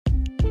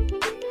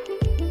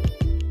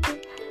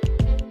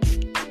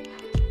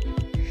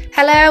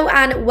Hello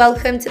and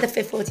welcome to the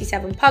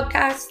Fit47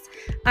 podcast.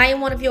 I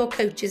am one of your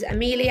coaches,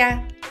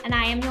 Amelia. And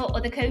I am your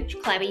other coach,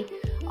 Chloe.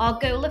 Our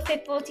goal of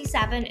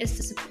Fit47 is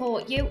to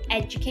support you,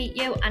 educate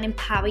you and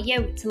empower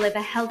you to live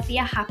a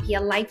healthier,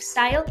 happier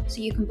lifestyle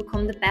so you can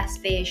become the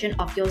best version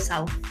of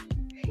yourself.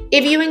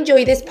 If you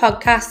enjoy this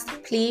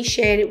podcast, please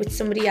share it with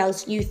somebody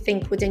else you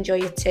think would enjoy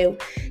it too.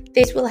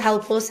 This will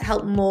help us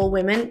help more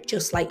women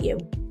just like you.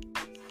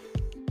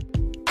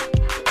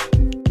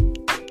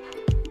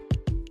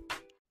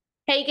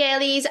 Hey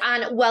girlies,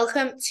 and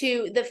welcome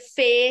to the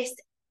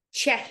first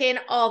check-in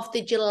of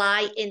the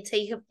July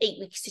intake of 8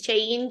 weeks to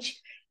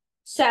change.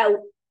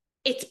 So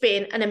it's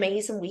been an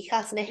amazing week,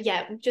 hasn't it?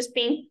 Yeah, we've just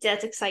been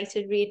dead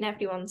excited reading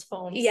everyone's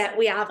forms. Yeah,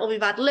 we have.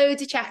 We've had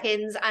loads of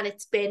check-ins and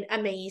it's been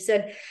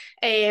amazing.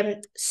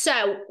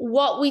 So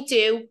what we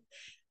do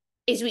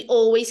is we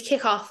always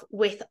kick off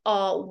with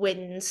our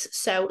wins.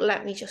 So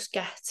let me just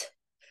get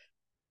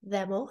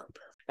them up.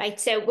 Right,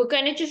 so we're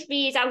going to just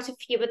read out a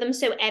few of them.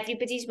 So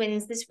everybody's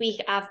wins this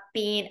week have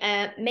been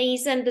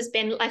amazing. There's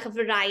been like a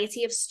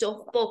variety of stuff,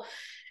 but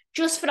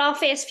just for our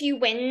first few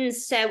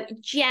wins, so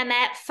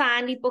Gemma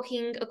finally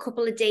booking a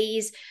couple of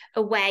days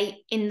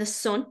away in the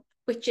sun,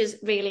 which is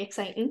really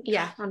exciting.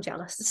 Yeah, I'm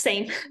jealous.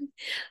 Same.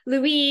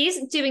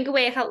 Louise doing a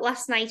workout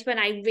last night when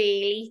I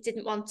really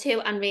didn't want to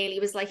and really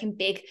was like in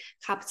big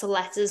capital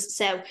letters.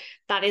 So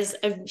that is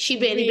she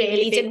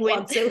really didn't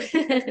want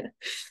to.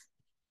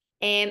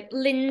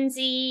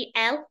 Lindsay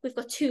L, we've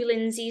got two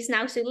Lindsays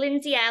now. So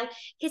Lindsay L,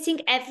 hitting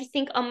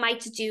everything on my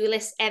to-do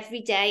list every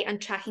day and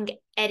tracking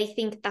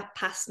anything that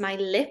passed my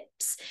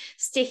lips,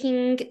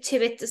 sticking to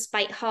it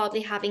despite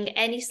hardly having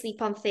any sleep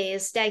on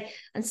Thursday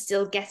and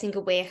still getting a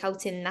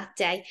workout in that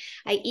day.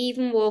 I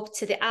even walked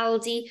to the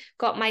Aldi,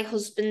 got my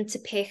husband to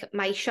pick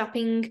my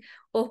shopping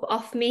up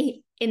off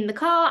me in the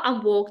car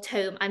and walked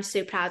home. I'm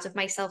so proud of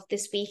myself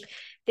this week.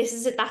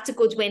 That's a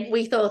good win.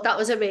 We thought that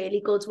was a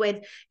really good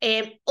win.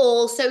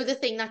 Also, the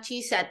thing that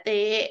you said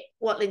there,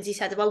 what Lindsay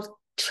said about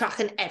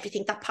tracking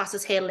everything that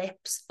passes her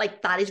lips,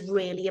 like that is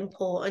really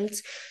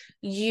important.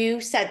 You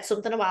said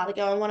something a while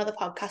ago on one of the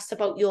podcasts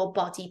about your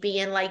body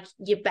being like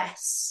your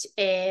best,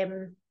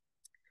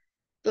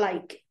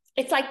 like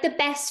it's like the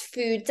best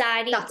food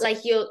diary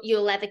like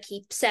you'll ever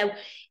keep. So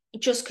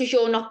just because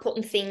you're not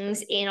putting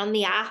things in on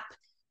the app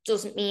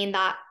doesn't mean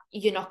that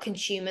you're not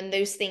consuming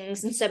those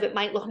things. And so it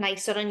might look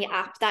nicer on your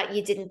app that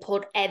you didn't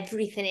put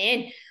everything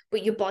in,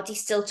 but your body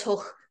still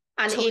took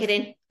it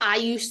in. I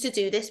used to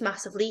do this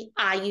massively.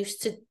 I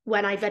used to,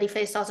 when I very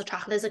first started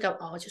tracking this, I go,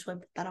 I just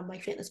won't put that on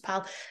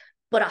MyFitnessPal.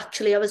 But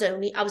actually I was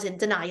in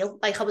denial.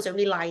 Like I was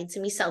only lying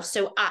to myself.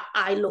 So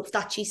I love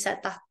that she said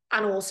that.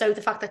 And also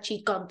the fact that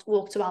she'd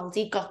walked to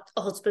Aldi, got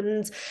a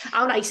husband.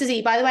 How nice is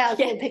he, by the way? I'll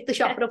go and pick the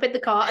shopper up in the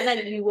car and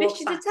then you walk back.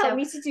 She did tell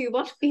me to do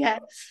one. Yeah.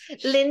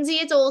 Lindsay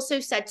had also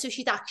said, so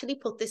she'd actually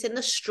put this in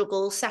the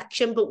struggle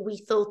section, but we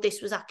thought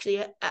this was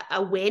actually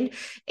a win.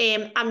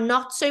 I'm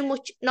not so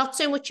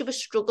much of a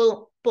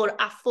struggle, but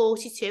at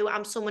 42,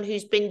 I'm someone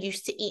who's been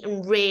used to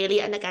eating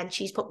really, and again,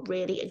 she's put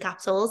really in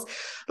capitals,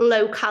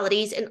 low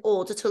calories in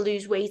order to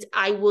lose weight.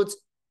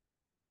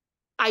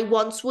 I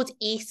once would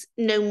eat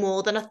no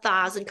more than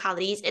 1,000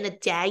 calories in a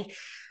day.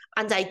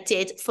 And I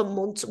did for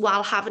months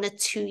while having a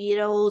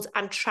 2-year-old.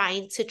 I'm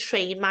trying to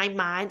train my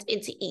mind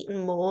into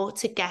eating more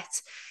to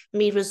get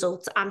me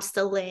results. I'm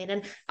still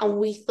learning. And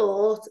we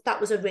thought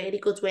that was a really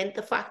good win.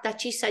 The fact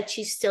that she said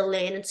she's still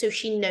learning, so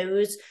she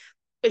knows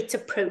it's a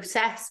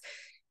process.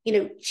 You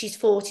know, she's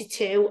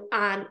 42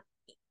 and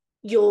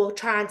you're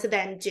trying to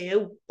then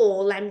do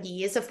all them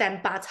years of them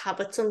bad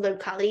habits and low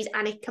calories.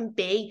 And it can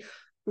be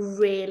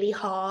really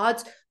hard,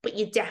 but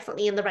you're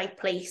definitely in the right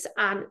place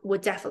and we're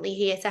definitely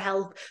here to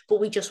help. But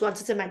we just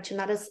wanted to mention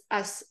that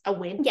as a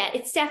win. Yeah,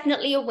 it's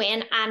definitely a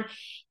win. And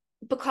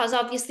because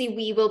obviously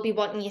we will be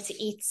wanting you to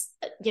eat,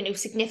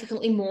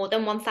 significantly more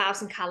than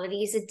 1,000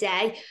 calories a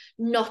day,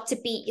 not to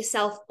beat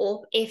yourself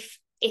up if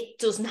it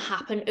doesn't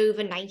happen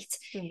overnight.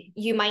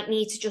 You might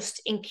need to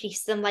just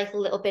increase them like a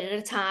little bit at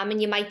a time,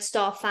 and you might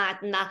start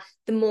finding that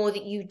the more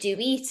that you do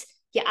eat,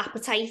 your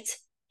appetite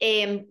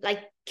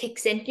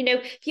kicks in.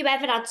 If you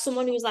ever had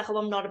someone who's like,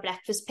 I'm not a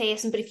breakfast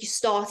person, but if you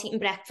start eating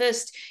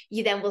breakfast,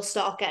 you then will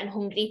start getting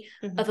hungry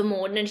of a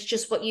morning, and it's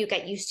just what you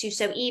get used to.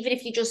 So even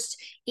if you're just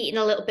eating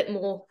a little bit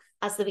more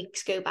as the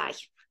weeks go by.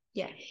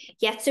 Yeah.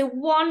 So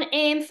one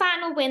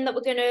final win that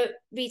we're going to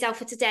read out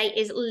for today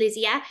is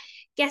Lizia.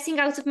 Getting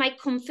out of my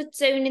comfort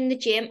zone in the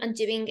gym and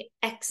doing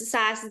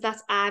exercises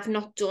that I've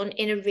not done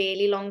in a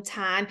really long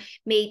time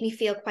made me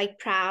feel quite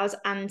proud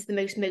and the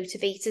most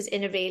motivated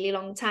in a really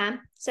long time.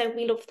 So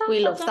we love that.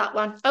 We love that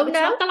one. Oh, it's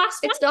not the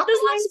last one. It's not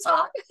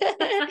the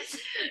last one.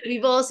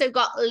 We've also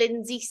got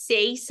Lindsay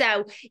C.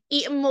 So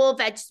eating more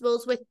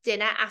vegetables with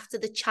dinner after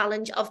the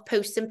challenge of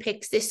posting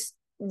pics this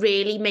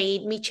really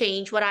made me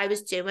change what I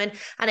was doing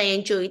and I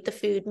enjoyed the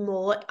food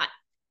more.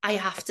 I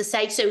have to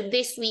say. So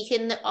this week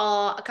in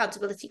our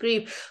accountability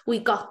group, we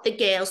got the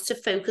girls to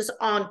focus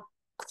on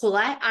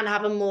colour and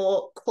having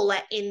more colour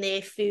in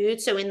their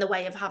food. So in the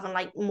way of having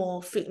like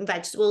more fruit and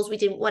vegetables, we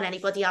didn't want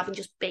anybody having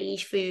just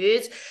beige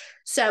food.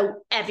 So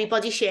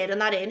everybody sharing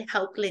that in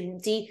helped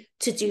Lindsay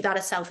to do that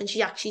herself. And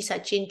she actually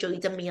said she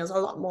enjoyed the meals a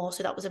lot more.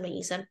 So that was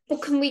amazing.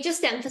 But can we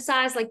just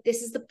emphasize, like,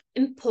 this is the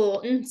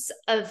importance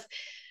of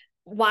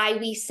why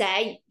we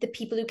say the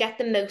people who get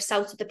the most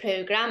out of the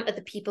program are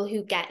the people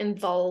who get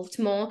involved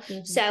more.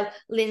 Mm-hmm. So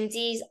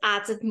Lindsay's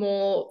added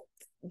more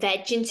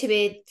veg into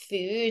her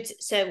food,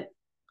 so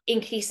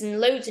increasing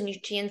loads of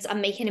nutrients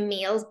and making her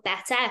meals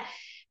better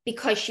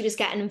because she was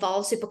getting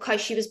involved. So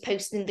because she was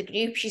posting in the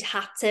group, she's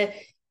had to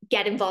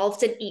get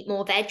involved and eat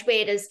more veg.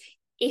 Whereas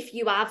if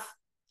you have,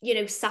 you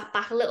know, sat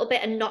back a little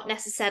bit and not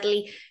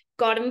necessarily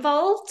got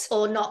involved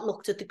or not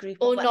looked at the group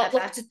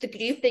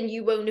then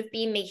you won't have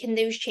been making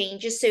those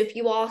changes. So if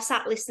you are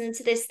sat listening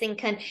to this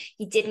thinking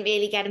you didn't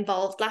really get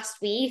involved last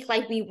week,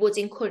 like, we would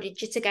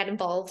encourage you to get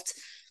involved.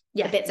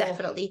 Yeah,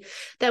 definitely.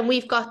 Then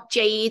we've got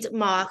Jade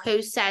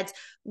Marco said,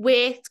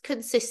 worked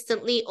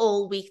consistently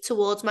all week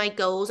towards my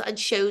goals and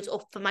showed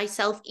up for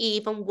myself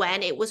even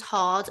when it was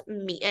hard,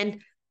 meaning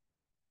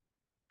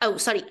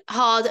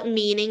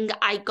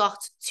I got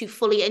to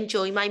fully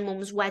enjoy my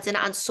mum's wedding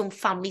and some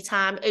family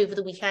time over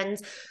the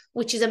weekend,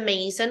 which is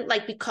amazing.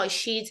 Like, because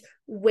she'd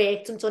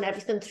worked and done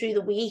everything through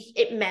the week,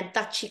 it meant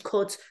that she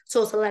could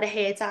sort of let her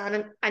hair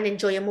down and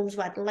enjoy her mum's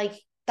wedding. Like,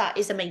 that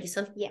is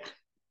amazing. Yeah.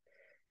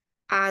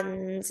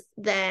 And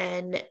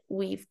then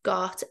we've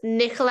got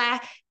Nicola,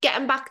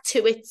 getting back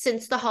to it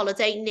since the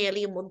holiday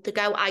nearly a month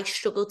ago. I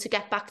struggled to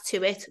get back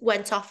to it,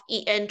 went off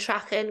eating,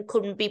 tracking,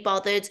 couldn't be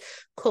bothered,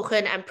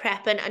 cooking and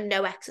prepping and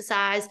no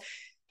exercise.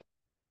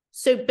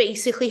 So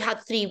basically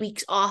had 3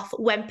 weeks off,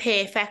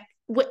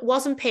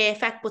 wasn't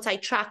perfect, but I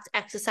tracked,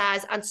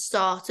 exercise and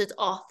started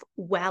off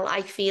well,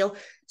 I feel.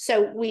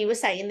 So we were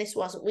saying this,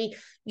 wasn't we?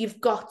 You've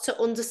got to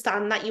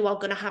understand that you are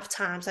going to have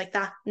times like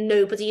that.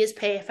 Nobody is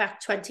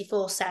perfect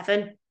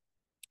 24/7.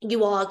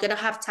 You are going to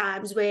have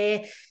times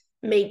where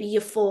maybe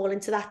you fall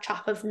into that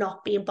trap of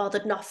not being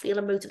bothered, not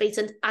feeling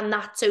motivated, and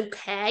that's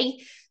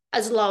okay.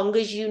 As long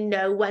as you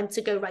know when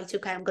to go, right,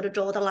 okay, I'm going to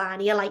draw the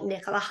line here like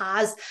Nicola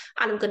has,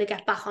 and I'm going to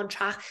get back on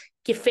track.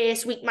 Your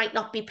first week might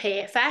not be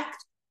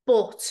perfect,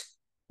 but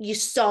you're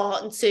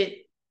starting to...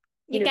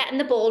 You're getting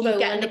the ball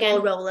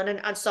rolling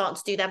and starting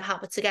to do them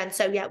habits again.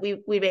 So yeah, we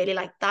really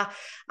like that.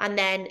 And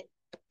then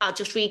I'll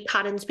just read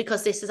Karen's,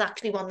 because this is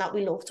actually one that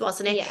we loved,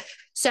 wasn't it? Yeah.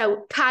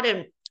 So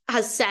Karen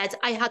has said,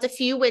 I had a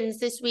few wins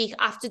this week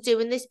after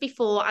doing this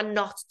before and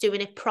not doing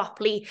it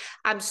properly.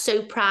 I'm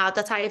so proud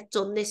that I have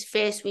done this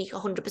first week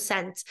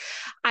 100%.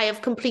 I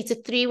have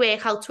completed 3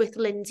 workouts with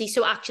Lindsay.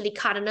 So actually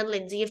Karen and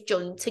Lindsay have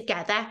joined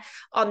together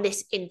on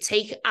this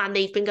intake and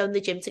they've been going to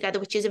the gym together,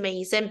 which is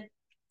amazing.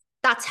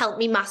 That's helped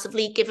me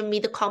massively, given me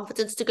the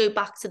confidence to go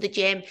back to the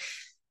gym.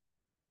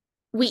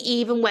 We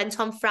even went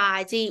on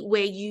Friday,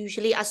 where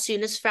usually as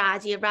soon as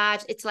Friday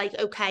arrives, it's like,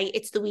 okay,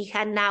 it's the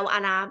weekend now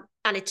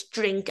and it's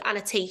drink and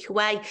a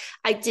takeaway.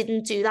 I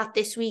didn't do that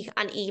this week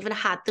and even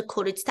had the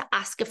courage to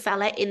ask a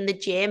fella on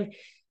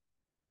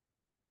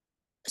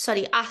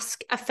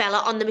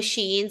the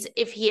machines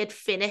if he had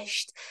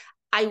finished.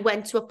 I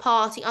went to a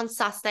party on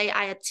Saturday.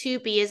 I had 2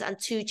 beers and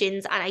 2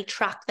 gins and I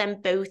tracked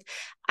them both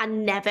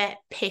and never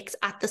picked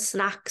at the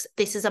snacks.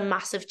 This is a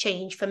massive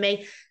change for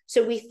me.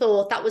 So we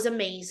thought that was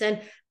amazing.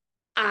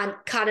 And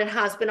Karen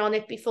has been on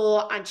it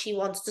before and she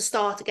wants to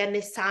start again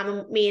this time.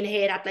 And me and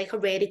her had like a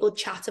really good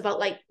chat about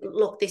like,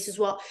 look, this is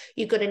what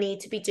you're going to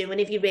need to be doing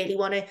if you really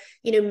want to,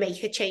 you know,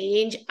 make a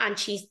change. And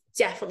she's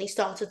definitely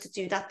started to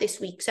do that this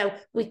week. So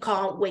we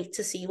can't wait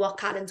to see what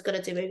Karen's going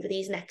to do over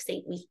these next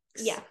 8 weeks.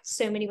 Yeah,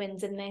 so many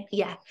wins in there.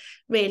 Yeah,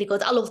 really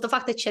good. I love the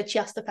fact that she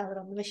asked the fella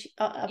on the machine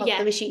about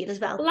the machine as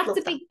well. Well,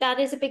 that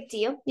is a big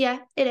deal. Yeah,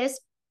 it is.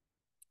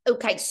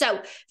 Okay,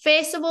 so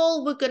first of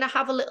all, we're going to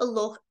have a little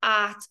look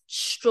at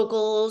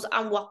struggles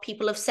and what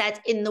people have said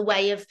in the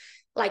way of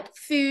like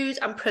food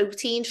and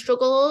protein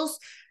struggles.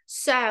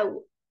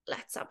 So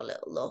let's have a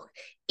little look.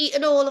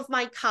 Eating all of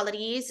my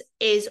calories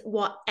is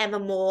what Emma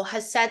Moore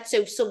has said.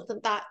 So something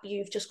that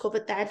you've just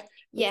covered then.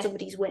 Yeah.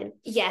 Somebody's win.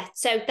 Yeah,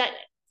 so that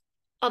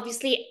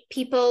obviously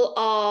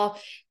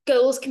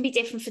goals can be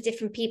different for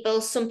different people.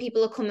 Some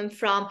people are coming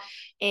from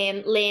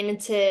learning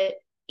to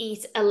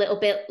eat a little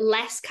bit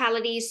less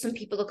calories. Some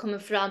people are coming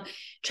from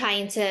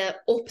trying to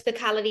up the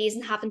calories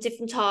and having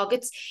different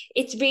targets.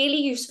 It's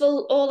really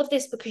useful, all of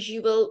this, because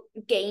you will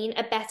gain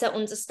a better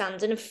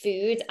understanding of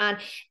food. And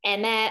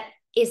Emma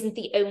isn't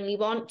the only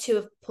one to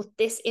have put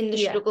this in the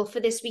struggle for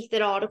this week.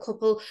 There are a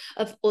couple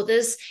of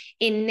others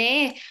in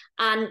there.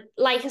 And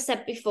like I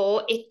said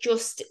before,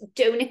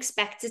 don't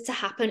expect it to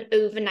happen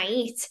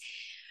overnight.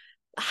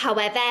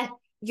 However,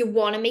 you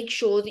want to make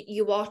sure that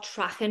you are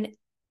tracking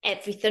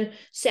everything.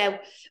 So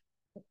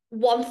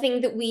one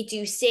thing that we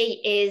do see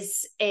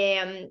is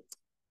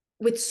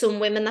with some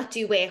women that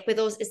do work with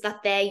us is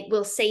that they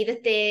will say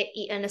that they're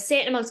eating a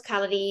certain amount of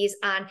calories,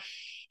 and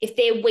if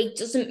their weight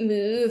doesn't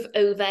move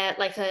over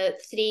like a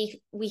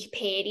 3-week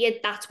period,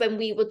 that's when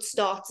we would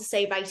start to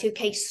say, right,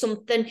 okay,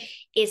 something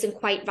isn't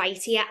quite right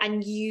here.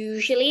 And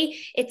usually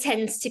it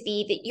tends to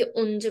be that you're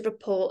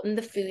underreporting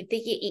the food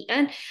that you're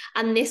eating.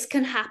 And this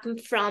can happen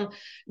from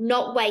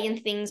not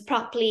weighing things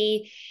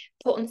properly,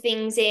 putting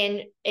things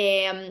in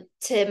to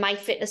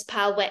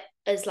MyFitnessPal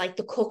as like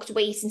the cooked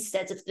weight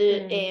instead of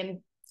the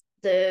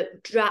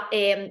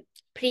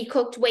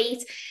pre-cooked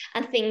weight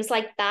and things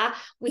like that.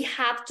 We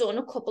have done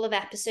a couple of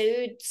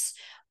episodes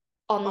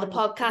on the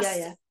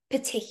podcast,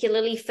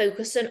 particularly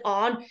focusing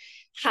on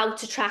how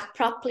to track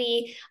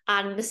properly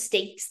and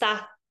mistakes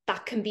that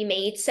can be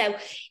made. So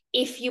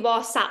if you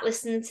are sat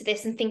listening to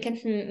this and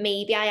thinking,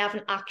 maybe I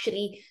haven't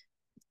actually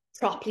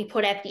properly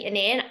put everything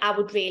in, I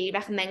would really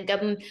recommend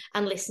going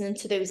and listening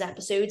to those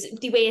episodes.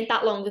 They weren't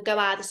that long ago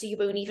either, so you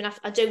won't even have,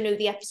 I don't know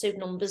the episode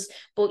numbers,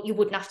 but you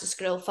wouldn't have to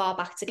scroll far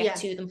back to get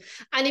to them.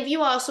 And if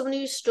you are someone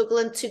who's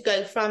struggling to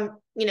go from,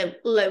 you know,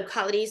 low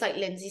calories, like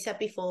Lindsay said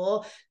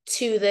before,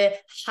 to the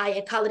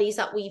higher calories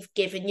that we've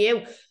given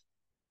you,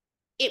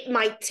 it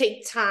might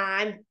take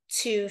time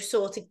to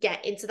sort of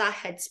get into that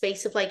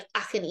headspace of like,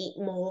 I can eat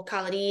more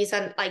calories,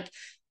 and like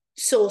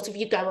sort of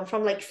you're going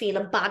from like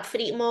feeling bad for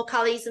eating more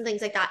calories and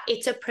things like that.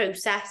 It's a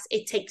process.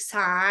 It takes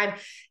time.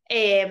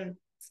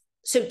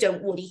 So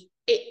don't worry.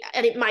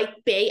 It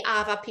might be,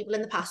 I've had people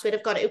in the past where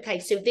they've got it, okay,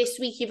 so this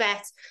week you've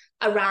ate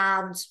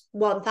around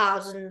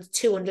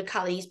 1,200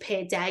 calories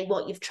per day,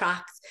 what you've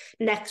tracked.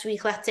 Next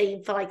week, let's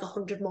aim for like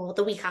 100 more.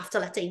 The week after,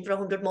 let's aim for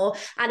 100 more.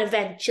 And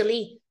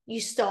eventually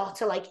you start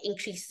to like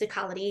increase the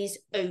calories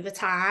over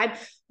time.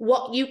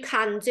 What you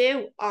can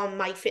do on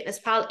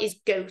MyFitnessPal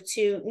is go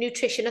to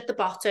nutrition at the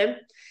bottom.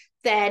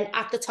 Then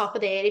at the top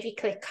of there, if you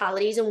click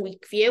calories and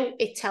week view,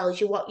 it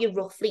tells you what you're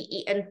roughly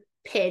eating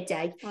per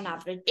day. On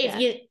average. If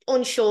you're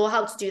unsure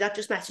how to do that,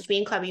 just message me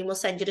and Chloe and we'll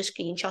send you a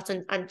screenshot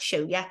and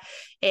show you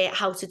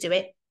how to do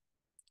it.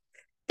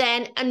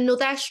 Then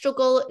another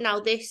struggle, now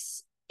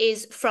this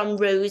is from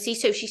Rosie.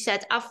 So she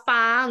said, I've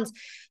found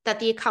that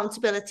the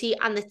accountability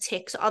and the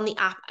ticks on the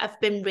app have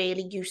been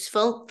really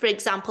useful. For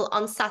example,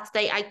 on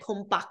Saturday, I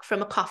come back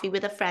from a coffee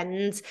with a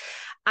friend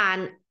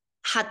and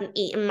hadn't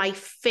eaten. My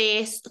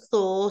first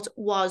thought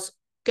was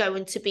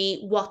going to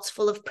be what's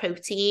full of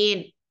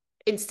protein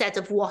instead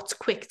of what's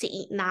quick to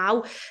eat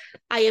now.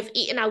 I've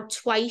eaten out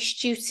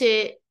twice and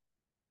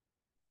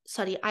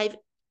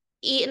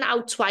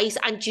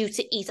due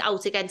to eat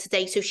out again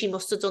today. So she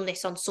must have done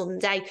this on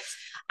Sunday.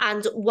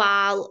 And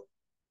while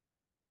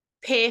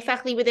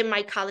perfectly within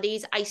my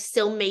calories, I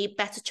still made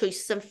better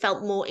choices and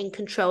felt more in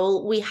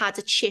control. We had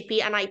a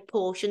chippy and I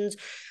portioned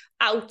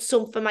out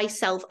some for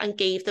myself and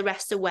gave the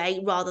rest away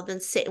rather than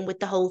sitting with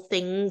the whole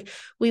thing.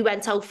 We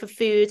went out for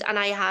food and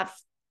I have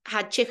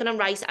had chicken and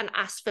rice and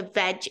asked for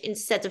veg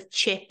instead of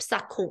chips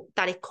that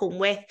it come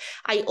with.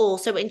 I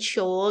also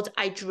ensured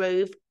I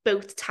drove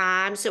both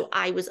times, so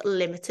I was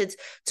limited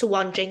to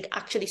one drink.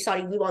 Actually,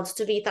 sorry, we wanted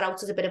to read that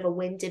out as a bit of a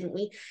win, didn't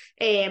we?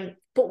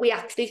 But we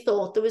actually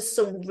thought there was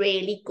some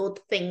really good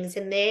things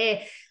in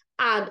there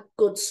and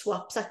good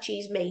swaps that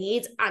she's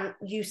made. And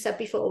you said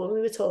before when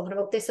we were talking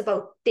about this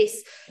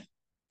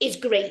is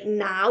great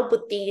now,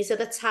 but these are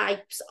the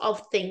types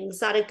of things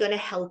that are going to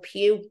help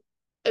you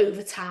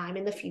over time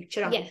in the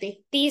future, aren't they?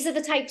 These are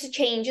the types of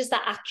changes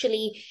that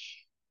actually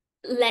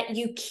let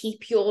you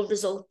keep your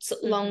results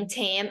long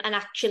term, and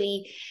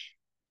actually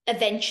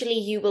eventually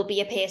you will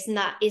be a person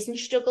that isn't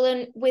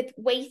struggling with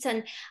weight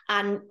and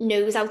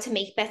knows how to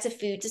make better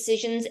food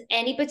decisions.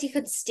 Anybody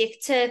could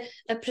stick to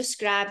a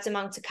prescribed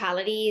amount of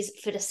calories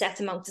for a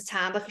set amount of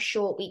time, like a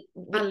short week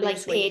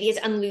like period,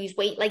 and lose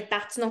weight. Like,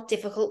 that's not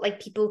difficult.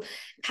 Like, people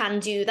can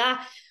do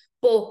that.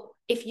 But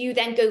if you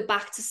then go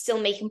back to still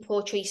making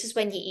poor choices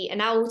when you're eating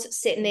out,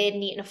 sitting there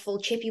and eating a full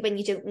chippy when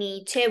you don't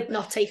need to,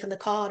 not taking the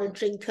car and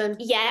drinking.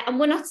 Yeah, and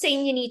we're not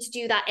saying you need to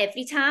do that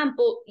every time,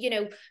 but, you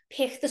know,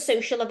 pick the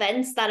social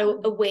events that are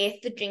worth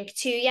the drink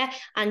to you,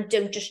 and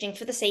don't just drink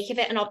for the sake of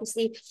it. And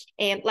obviously,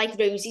 like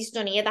Rosie's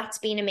done here, that's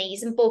been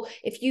amazing. But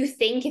if you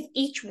think if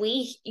each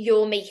week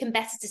you're making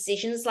better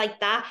decisions like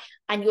that,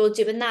 and you're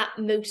doing that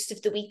most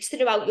of the weeks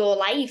throughout your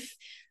life,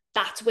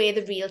 that's where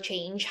the real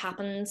change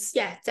happens.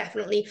 Yeah,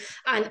 definitely.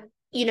 And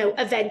you know,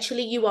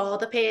 eventually you are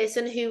the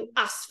person who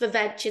asks for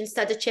veg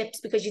instead of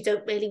chips because you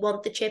don't really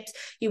want the chips.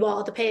 You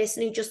are the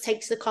person who just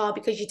takes the car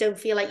because you don't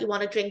feel like you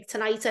want to drink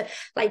tonight. And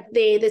like,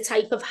 they're the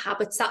type of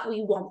habits that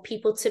we want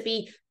people to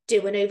be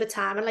doing over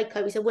time. And like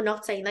Chloe said, we're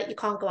not saying that you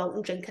can't go out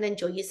and drink and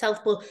enjoy yourself,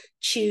 but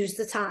choose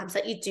the times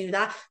that you do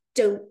that.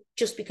 Don't,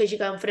 just because you're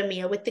going for a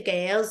meal with the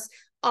girls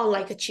on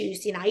like a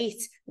Tuesday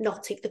night,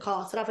 not take the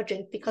car to have a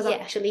drink, because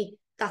actually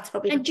that's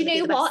probably. And do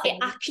you know what? It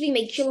actually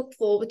makes you look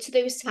forward to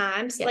those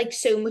times, like,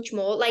 so much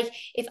more. Like,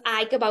 if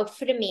I go out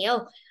for a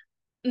meal,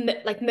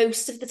 like,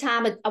 most of the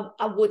time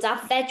I would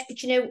have veg,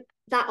 but, you know,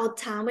 that odd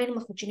time when I'm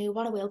like, do you know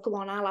what, I will go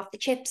on, I'll have the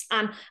chips,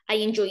 and I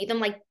enjoy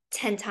them like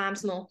 10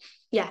 times more.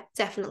 Yeah,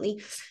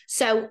 definitely.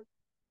 So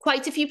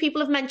quite a few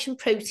people have mentioned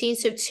protein,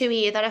 so 2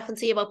 here that I can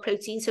see about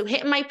protein. So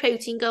hitting my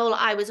protein goal,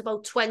 I was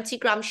about 20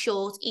 grams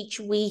short each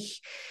week,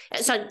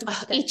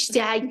 each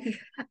day,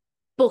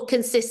 but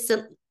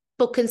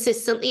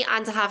consistently,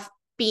 and I have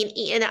been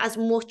eating as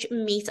much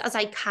meat as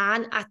I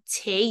can at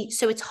tea.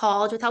 So it's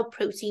hard without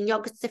protein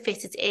yogurts to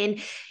fit it in,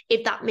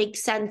 if that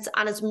makes sense.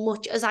 And as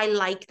much as I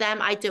like them,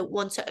 I don't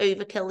want to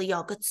overkill the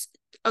yogurts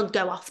and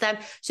go off them.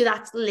 So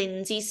that's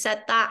Lindsay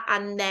said that.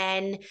 And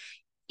then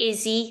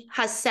Izzy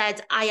has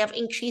said, I have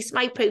increased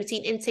my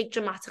protein intake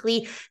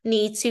dramatically,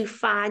 need to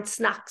find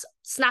snack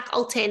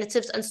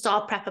alternatives and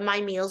start prepping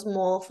my meals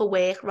more for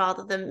work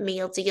rather than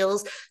meal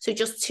deals. So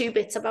just 2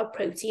 bits about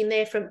protein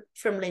there from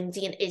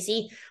Lindsay and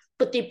Izzy.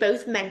 But they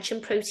both mention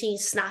protein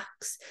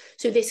snacks.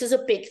 So this is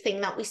a big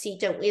thing that we see,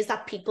 don't we, is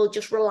that people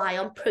just rely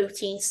on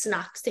protein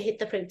snacks to hit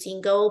the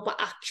protein goal. But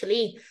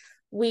actually,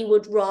 we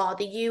would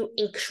rather you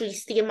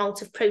increase the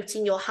amount of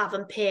protein you're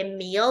having per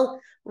meal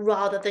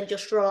rather than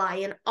just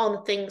relying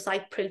on things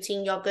like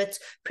protein yogurts,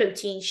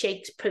 protein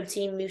shakes,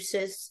 protein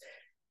mousses,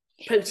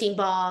 protein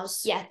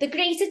bars. Yeah, the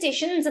great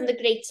additions and the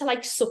great to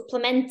like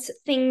supplement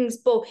things.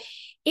 But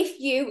if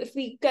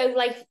we go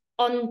like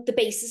on the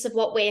basis of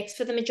what works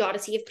for the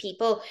majority of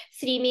people,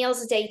 3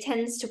 meals a day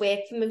tends to work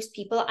for most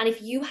people. And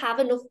if you have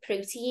enough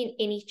protein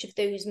in each of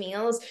those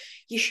meals,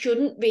 you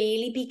shouldn't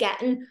really be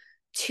getting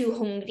too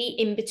hungry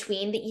in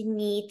between that you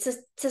need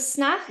to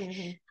snack.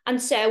 Mm-hmm. And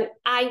so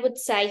I would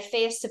say,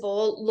 first of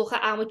all, look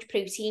at how much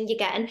protein you're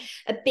getting.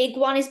 A big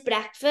one is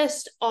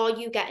breakfast. Are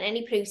you getting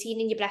any protein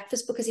in your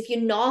breakfast? Because if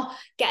you're not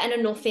getting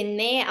enough in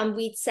there, and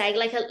we'd say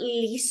like at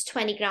least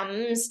 20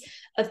 grams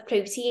of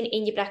protein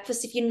in your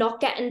breakfast, if you're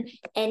not getting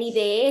any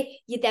there,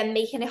 you're then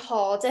making it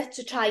harder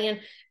to try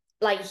and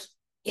like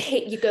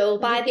hit your goal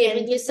by the end of the day. You're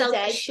giving yourself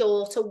a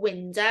shorter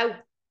window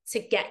to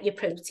get your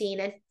protein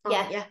in.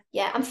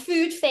 Yeah. And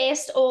food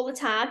first all the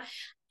time.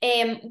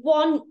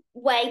 One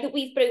way that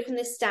we've broken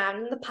this down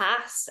in the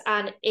past,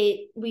 and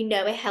we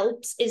know it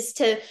helps, is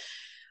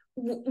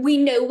we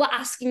know we're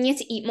asking you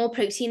to eat more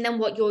protein than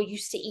what you're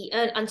used to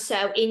eating. And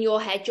so in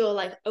your head, you're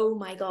like, oh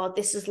my God,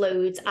 this is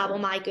loads. How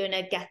am I going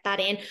to get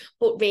that in?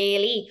 But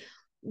really,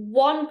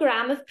 1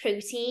 gram of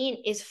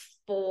protein is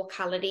 4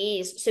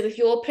 calories. So if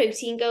your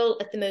protein goal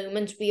at the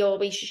moment, we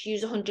always just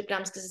use 100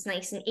 grams because it's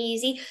nice and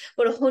easy,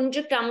 but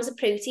 100 grams of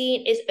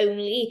protein is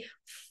only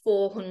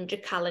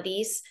 400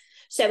 calories.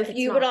 So if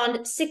you were on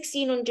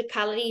 1,600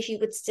 calories, you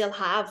would still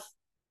have.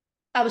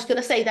 I was going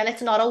to say then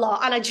it's not a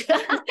lot. And I just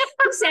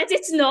said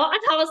it's not.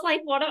 And I was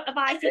like, what have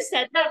I just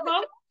said that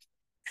wrong?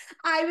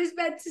 I was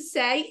meant to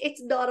say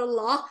it's not a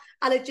lot.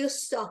 And I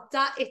just stopped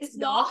at it's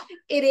not.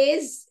 It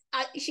is.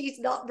 She's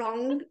not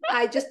wrong.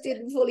 I just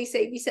didn't fully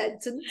say my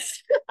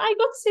sentence. I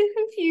got so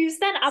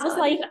confused then. I was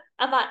like,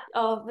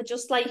 we're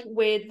just like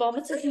word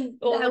vomiting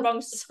all the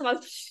wrong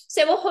stuff.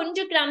 So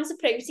 100 grams of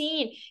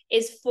protein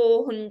is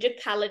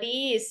 400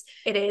 calories.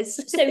 It is.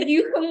 So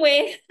you can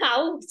work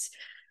out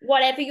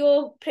whatever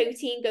your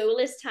protein goal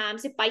is,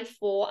 times it by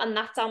 4, and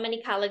that's how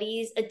many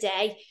calories a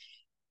day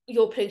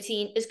your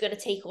protein is going to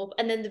take up.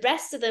 And then the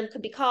rest of them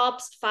could be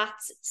carbs,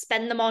 fats,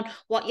 spend them on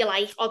what you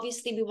like.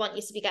 Obviously, we want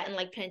you to be getting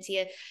like plenty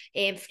of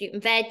fruit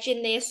and veg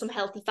in there, some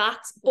healthy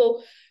fats. But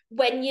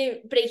when you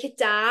break it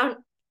down,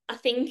 I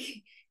think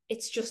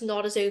it's just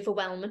not as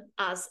overwhelming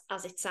as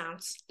it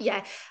sounds.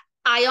 Yeah,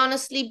 I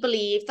honestly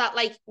believe that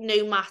like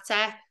no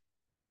matter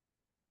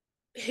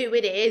who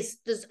it is,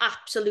 there's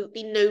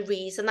absolutely no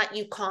reason that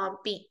you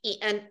can't be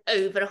eating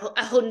over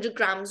 100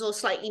 grams or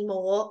slightly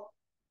more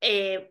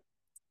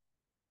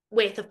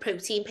worth of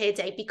protein per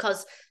day,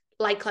 because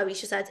like Chloe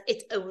said,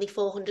 it's only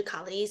 400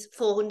 calories.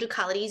 400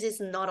 calories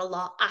is not a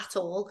lot at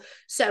all.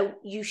 So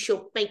you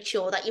should make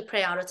sure that you're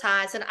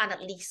prioritising and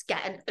at least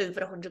getting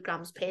over 100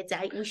 grams per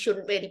day. We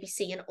shouldn't really be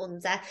seeing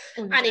under.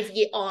 And if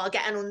you are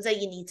getting under,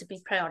 you need to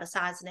be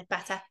prioritising it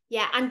better.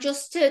 Yeah, and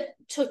just to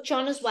touch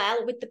on as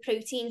well with the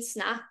protein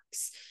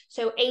snacks,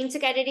 so aim to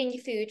get it in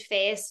your food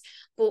first,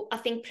 but I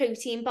think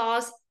protein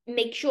bars,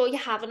 make sure you're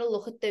having a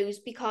look at those,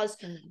 because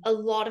a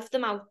lot of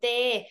them out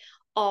there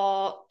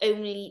are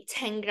only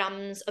 10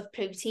 grams of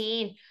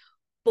protein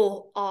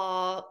but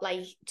are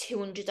like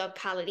 200 odd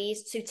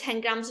calories. So 10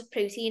 grams of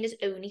protein is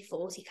only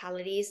 40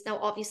 calories. Now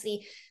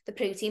obviously the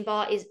protein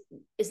bar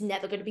is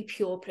never going to be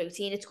pure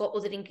protein. It's got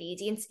other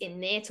ingredients in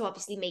there to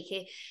obviously make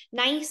it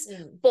nice,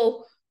 but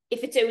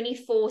if it's only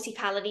 40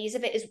 calories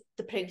of it is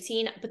the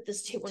protein, but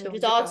there's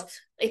 200 odd,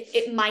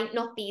 it might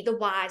not be the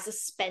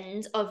wisest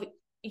spend of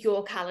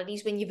your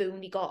calories when you've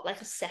only got like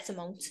a set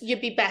amount.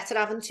 You'd be better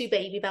having 2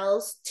 baby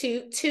bells.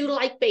 Two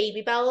like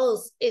baby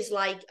bells is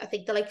like, I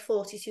think they're like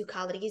 42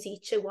 calories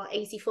each, so what,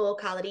 84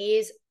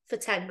 calories for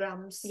 10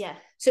 grams. Yeah.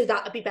 So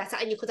that would be better.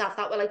 And you could have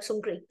that with like some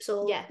grapes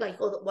or Yeah. like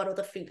what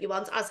other fruit you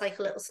want as like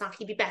a little snack.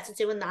 You'd be better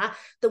doing that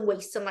than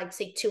wasting like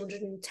say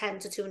 210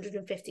 to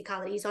 250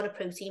 calories on a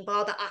protein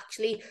bar that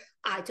actually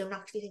I don't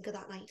actually think are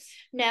that nice.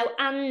 No,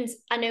 and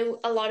I know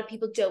a lot of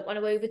people don't want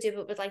to overdo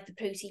it with like the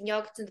protein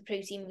yogurts and the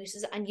protein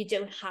mousses, and you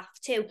don't have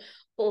to,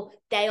 but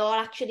they are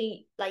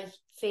actually like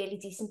fairly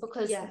decent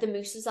because the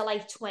mousses are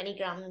like 20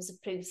 grams of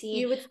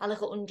protein and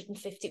like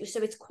 150,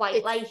 so it's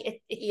quite it's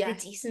pretty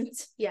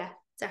decent. Yeah,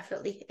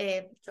 definitely. Do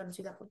you want to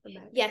do that one for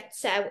Meg? Yeah,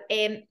 so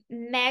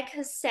Meg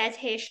has said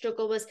her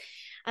struggle was,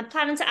 I'm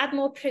planning to add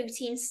more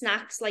protein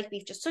snacks like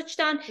we've just touched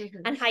on,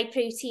 and high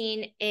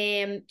protein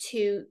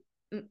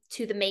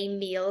to the main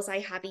meals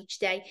I have each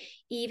day.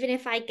 Even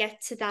if I get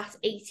to that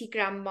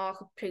 80-gram mark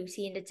of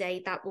protein a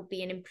day, that will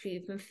be an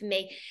improvement for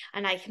me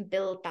and I can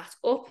build that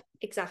up.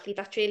 Exactly,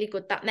 that's really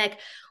good, that, Meg.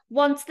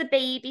 Once the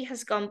baby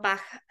has gone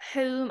back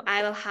home,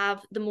 I will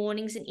have the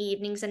mornings and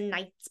evenings and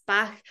nights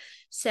back.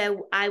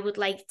 So I would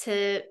like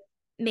to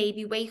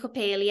maybe wake up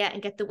earlier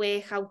and get the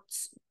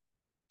workouts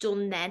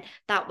done then.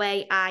 That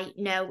way I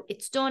know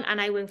it's done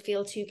and I won't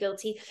feel too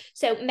guilty.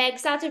 So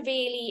Meg's had a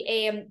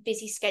really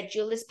busy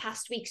schedule this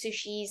past week. So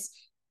she's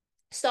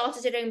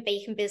started her own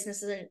baking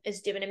business and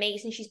is doing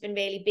amazing. She's been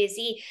really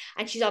busy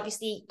and she's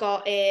obviously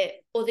got a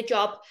other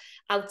job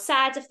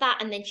outside of that,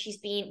 and then she's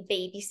been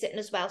babysitting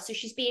as well. So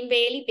she's been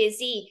really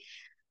busy,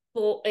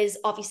 but is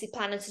obviously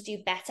planning to do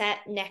better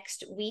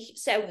next week.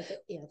 So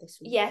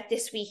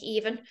this week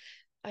even.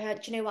 Do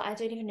you know what? I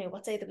don't even know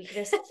what day of the week it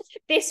is.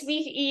 This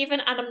week even,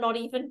 and I'm not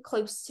even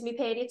close to my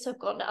period, so I've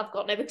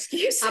got no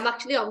excuse. I'm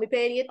actually on my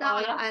period now,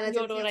 and I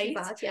don't feel too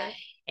bad,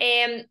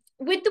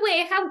 with the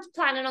workout,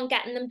 planning on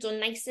getting them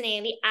done nice and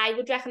early, I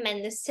would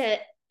recommend this to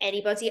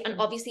anybody, and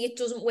obviously it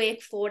doesn't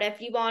work for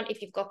everyone.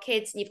 If you've got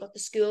kids and you've got the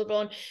school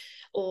run,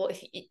 or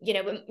if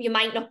you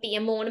might not be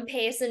a morning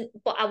person,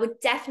 but I would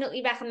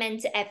definitely recommend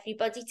to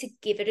everybody to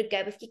give it a go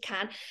if you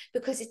can,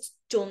 because it's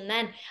done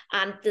then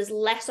and there's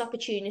less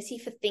opportunity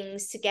for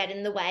things to get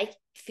in the way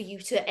for you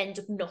to end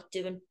up not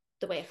doing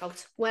the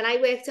workout. When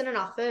I worked in an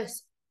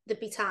office,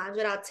 there'd be times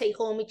where I'd take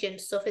all my gym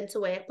stuff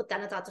into work, but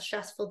then I'd had a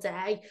stressful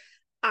day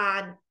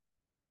and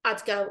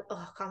I'd go, oh,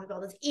 I can't be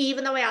bothered.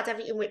 Even though I had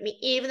everything with me,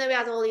 even though I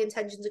had all the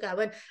intentions of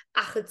going,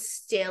 I could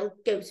still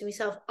go to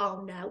myself,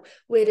 oh no.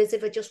 Whereas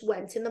if I just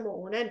went in the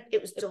morning,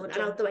 it was done and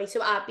out the way.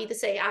 So I'd be the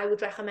same. I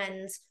would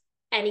recommend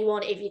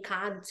anyone, if you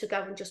can, to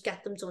go and just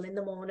get them done in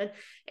the morning.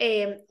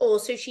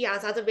 Also, she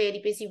has had a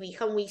really busy week,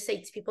 and we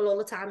say to people all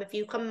the time, if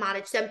you can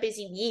manage them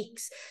busy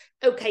weeks,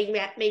 okay,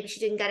 maybe she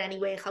didn't get any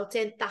workout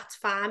in, that's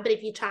fine. But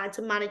if you're trying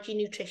to manage your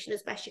nutrition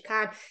as best you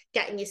can,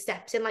 getting your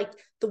steps in, like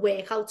the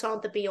workouts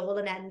aren't the be all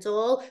and end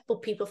all,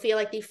 but people feel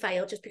like they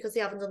fail just because they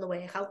haven't done the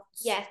workouts.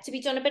 Yeah, to be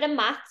done a bit of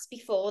maths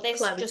before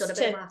this. I've done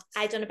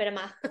a bit of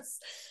maths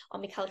on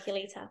my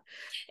calculator.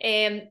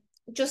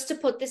 Just to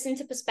put this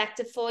into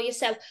perspective for you,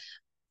 so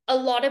a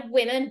lot of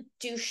women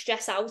do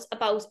stress out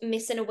about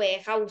missing a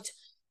workout,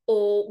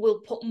 or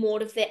will put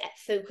more of their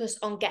focus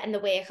on getting the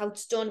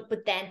workouts done,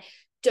 but then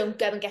don't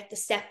go and get the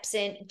steps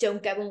in,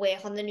 don't go and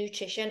work on the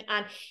nutrition.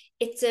 And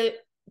to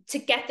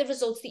get the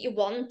results that you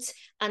want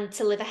and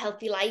to live a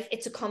healthy life,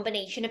 it's a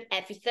combination of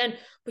everything.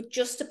 But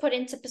just to put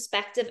into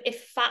perspective,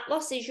 if fat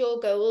loss is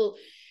your goal,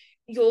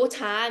 your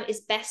time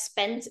is best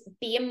spent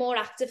being more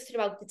active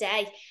throughout the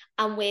day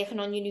and working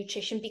on your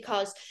nutrition.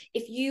 Because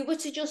if you were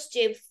to just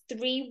do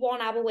 3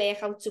 1-hour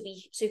workouts a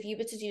week, so if you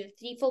were to do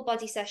 3 full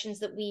body sessions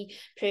that we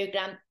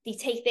program, they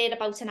take there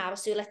about an hour,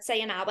 so let's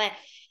say an hour,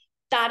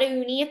 that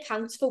only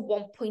accounts for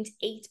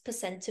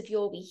 1.8% of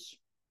your week,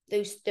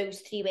 those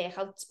 3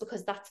 workouts,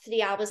 because that's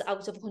 3 hours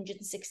out of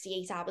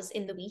 168 hours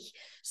in the week.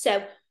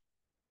 So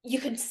you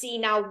can see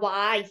now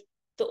why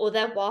the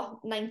other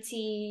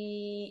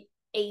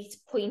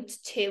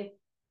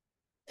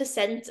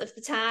 98.2% of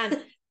the time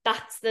I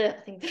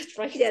think that's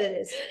right. Yeah,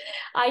 it is.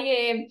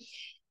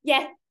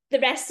 The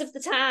rest of the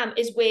time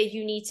is where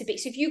you need to be.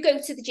 So if you go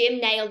to the gym,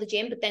 nail the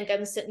gym, but then go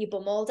and sit in your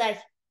bum all day,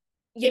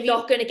 you're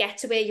not going to get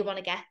to where you want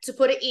to get. To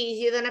put it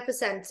easier than a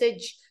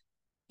percentage,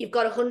 you've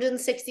got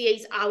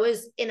 168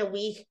 hours in a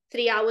week,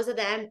 3 hours of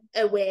them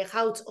a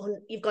workout,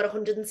 you've got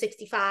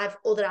 165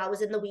 other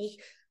hours in the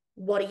week.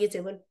 What are you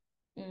doing?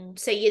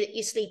 Say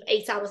you sleep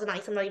 8 hours a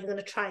night. I'm not even going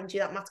to try and do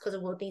that math because I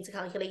would need a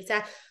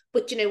calculator,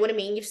 but you know what I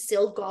mean? You've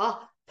still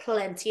got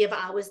plenty of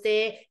hours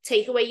there.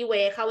 Take away your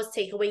work hours,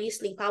 take away your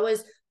sleep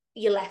hours,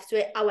 you're left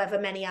with however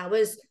many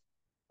hours.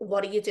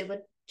 What are you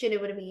doing? Do you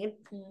know what I mean?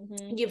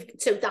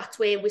 So that's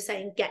where we're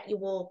saying get your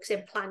walks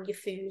in, plan your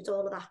food,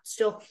 all of that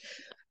stuff.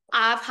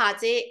 I've had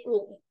it,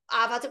 well,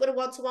 I've had it with a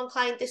one-to-one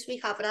client this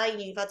week, haven't I?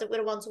 You've had it with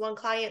a one-to-one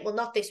client. Well,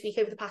 not this week,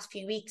 over the past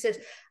few weeks.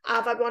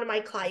 I've had one of my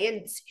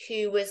clients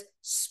who was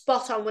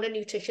spot on with her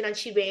nutrition, and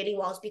she really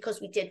was, because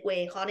we did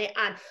work on it,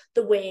 and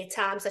the weigh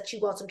times that she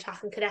wasn't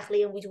tracking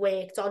correctly, and we'd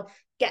worked on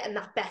getting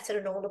that better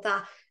and all of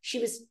that. She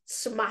was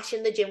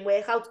smashing the gym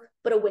workout,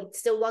 but her weight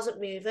still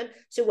wasn't moving.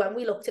 So when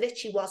we looked at it,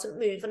 she wasn't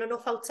moving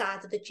enough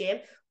outside of the gym.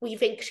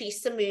 We've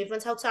increased the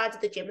movement outside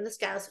of the gym, and the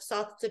scales have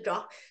started to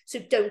drop. So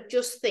don't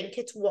just think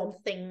it's one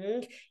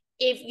thing.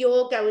 If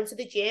you're going to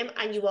the gym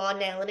and you are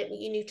nailing it with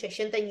your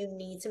nutrition, then you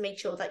need to make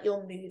sure that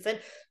you're moving.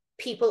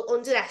 People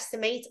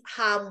underestimate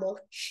how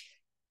much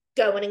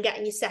going and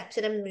getting your steps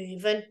in and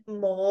moving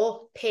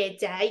more per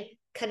day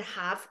can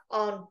have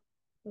on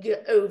your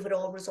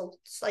overall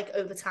results, like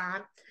over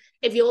time.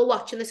 If you're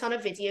watching this on a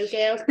video,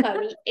 girls,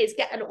 Chloe is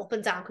getting up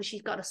and down because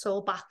she's got a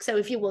sore back. So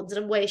if you're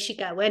wondering where's she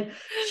going,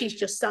 she's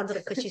just standing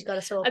up because she's got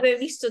a sore back. I've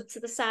only stood to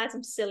the side,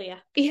 I'm sillier.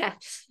 Yeah.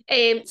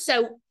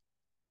 So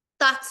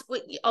that's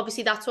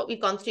obviously that's what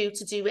we've gone through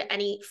to do with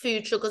any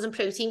food, sugars and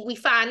protein. We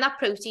find that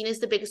protein is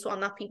the biggest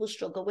one that people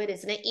struggle with,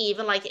 isn't it?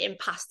 Even like in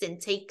past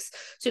intakes.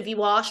 So if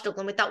you are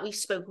struggling with that, we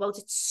spoke about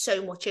it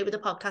so much over the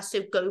podcast.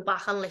 So go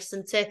back and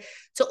listen to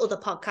other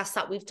podcasts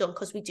that we've done,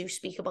 because we do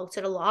speak about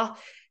it a lot.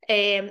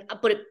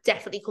 But it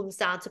definitely comes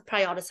down to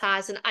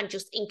prioritizing and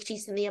just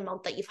increasing the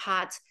amount that you've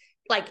had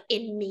like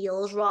in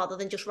meals, rather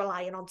than just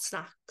relying on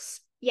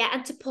snacks. Yeah,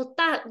 and to put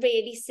that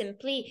really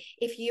simply,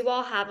 if you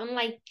are having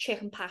like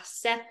chicken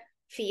pasta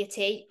for your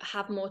tea,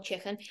 have more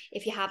chicken.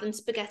 If you're having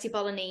spaghetti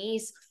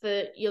bolognese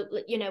for your,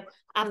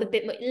 have a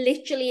bit more.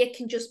 Literally, it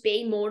can just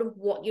be more of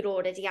what you're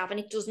already having.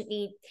 It doesn't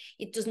need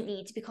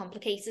to be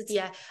complicated.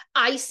 Yeah,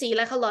 I see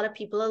like a lot of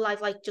people are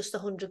like just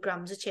 100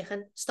 grams of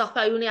chicken. Stop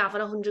only having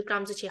 100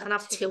 grams of chicken.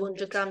 Have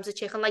 200 grams of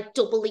chicken, like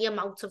double the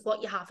amount of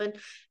what you're having.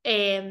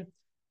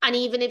 And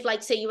even if,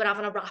 like, say you were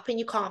having a wrap and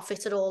you can't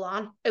fit it all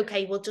on,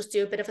 okay, we'll just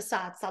do a bit of a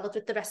side salad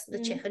with the rest of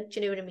the chicken. Do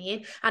you know what I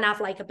mean? And have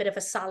like a bit of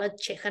a salad,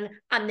 chicken,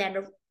 and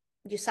then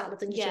your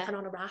salad and your chicken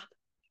on a wrap.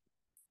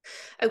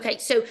 Okay,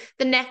 so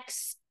the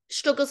next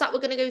struggles that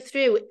we're going to go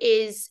through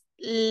is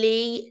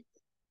Lydia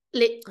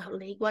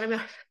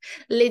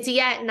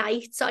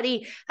Knight,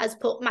 has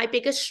put, my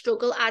biggest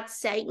struggle, I'd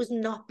say, was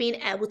not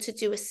being able to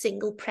do a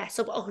single press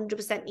up.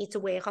 100% need to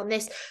work on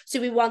this.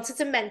 So we wanted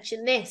to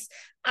mention this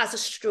as a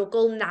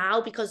struggle now,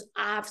 because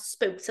I've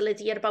spoke to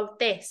Lydia about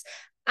this,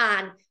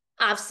 and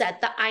I've said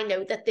that I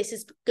know that this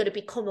is going to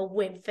become a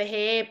win for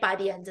her by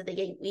the end of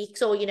the 8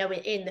 weeks, or,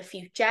 in the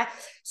future.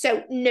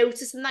 So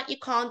noticing that you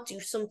can't do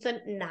something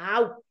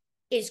now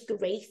is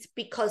great,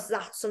 because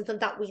that's something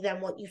that we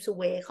then want you to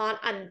work on.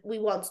 And we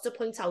wanted to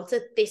point out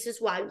that this is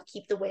why we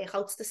keep the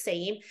workouts the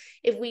same.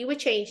 If we were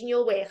changing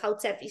your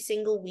workouts every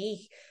single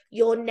week,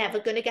 you're never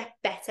going to get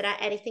better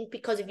at anything,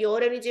 because if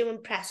you're only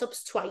doing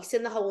press-ups twice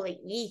in the whole 8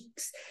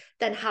 weeks,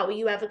 then how are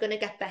you ever going to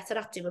get better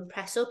at doing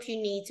press-ups? You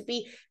need to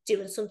be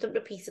doing something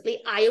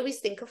repeatedly. I always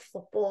think of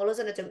footballers,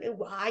 and I don't know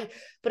why,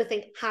 but I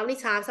think, how many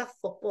times that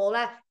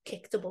footballer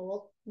kicked a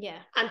ball? Yeah.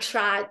 And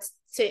tried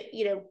to,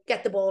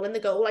 get the ball in the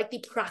goal. Like, they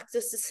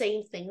practice the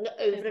same thing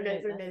over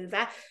and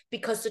over,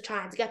 because they're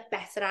trying to get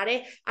better at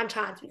it and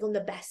trying to become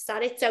the best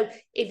at it. So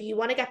if you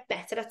want to get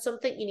better at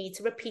something, you need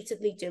to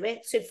repeatedly do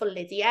it. So for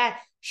Lydia,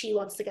 she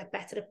wants to get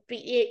better at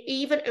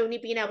even only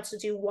being able to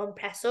do one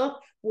press up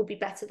would be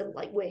better than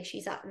like where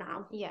she's at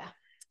now. Yeah.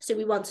 So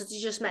we wanted to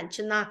just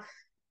mention that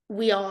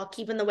we are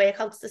keeping the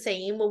workouts the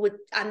same,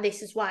 and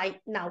this is why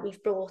now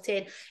we've brought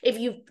in, if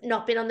you've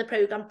not been on the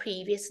program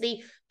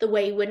previously, the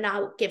way we're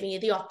now giving you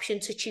the option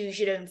to choose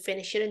your own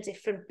finisher and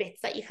different bits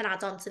that you can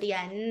add on to the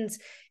end.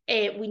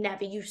 We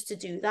never used to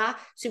do that,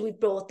 so we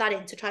brought that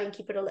in to try and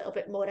keep it a little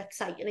bit more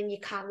exciting, and you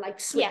can like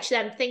switch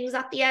them things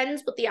at the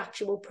end, but the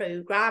actual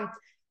program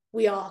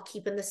we are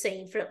keeping the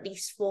same for at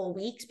least 4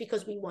 weeks,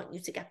 because we want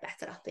you to get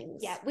better at things.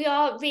 Yeah, we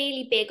are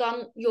really big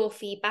on your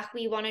feedback.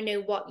 We want to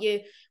know what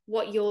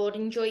you're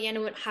enjoying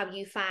and how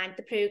you find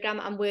the program,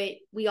 and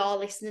we are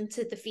listening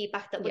to the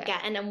feedback that we're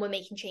getting, and we're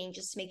making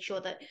changes to make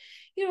sure that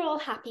you're all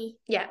happy.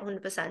 Yeah,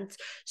 100%.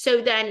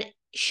 So then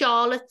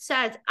Charlotte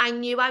said, I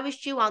knew I was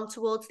due on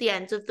towards the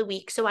end of the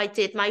week, so I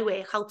did my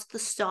workout at the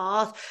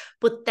start,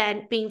 but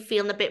then been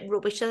feeling a bit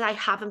rubbish as I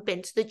haven't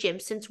been to the gym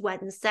since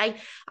Wednesday,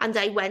 and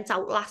I went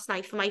out last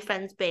night for my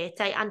friend's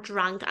birthday and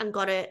drank and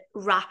got a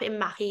wrap in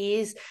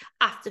Mackey's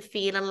after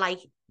feeling like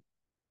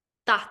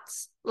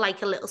that's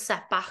like a little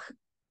setback.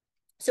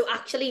 So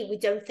actually, we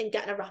don't think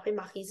getting a wrap in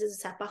Mackey's is a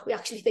setback. We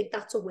actually think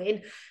that's a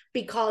win,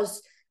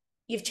 because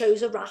you've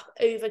chose a wrap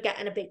over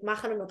getting a Big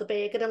Mac and another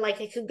burger, and like,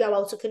 it can go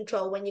out of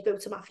control when you go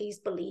to Mackey's.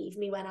 Believe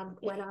me, when I'm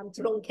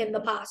drunk in the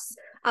past,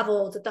 I've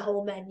ordered the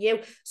whole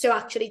menu. So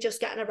actually,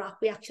 just getting a wrap,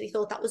 we actually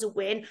thought that was a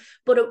win.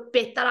 But a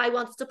bit that I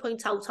wanted to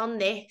point out on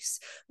this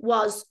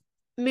was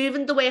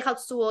moving the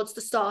workouts towards the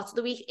start of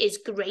the week is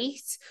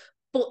great,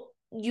 but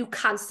you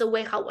can still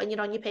work out when you're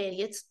on your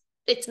periods.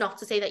 It's not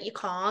to say that you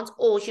can't.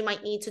 All you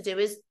might need to do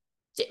is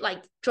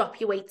like drop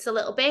your weights a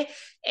little bit,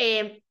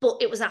 but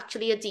it was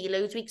actually a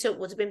deload week, so it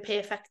would have been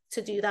perfect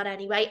to do that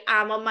anyway.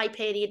 I'm on my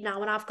period now,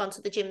 and I've gone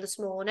to the gym this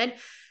morning,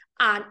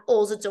 And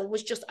all I done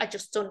was I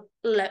just done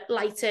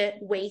lighter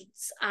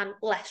weights and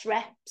less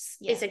reps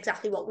is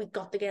exactly what we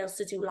got the girls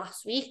to do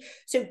last week.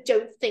 So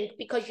don't think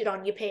because you're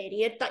on your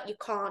period that you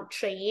can't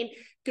train.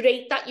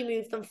 Great that you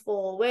move them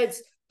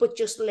forwards, but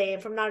just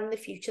learn from that in the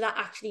future that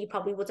actually you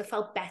probably would have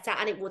felt better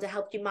and it would have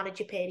helped you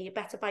manage your period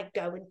better by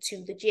going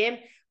to the gym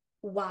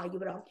while you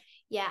were on.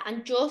 Yeah,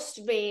 and just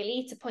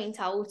really to point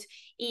out,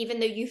 even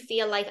though you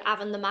feel like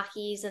having the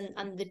mackies and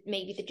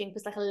maybe the drink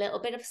was like a little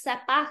bit of a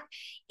setback,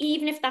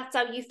 even if that's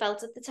how you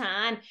felt at the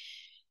time,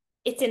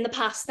 it's in the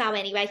past now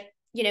anyway.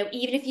 You know,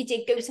 even if you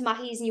did go to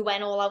mackies and you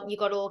went all out and you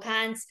got all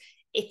kinds,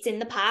 it's in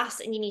the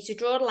past and you need to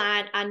draw a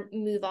line and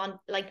move on.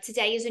 Like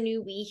today is a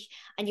new week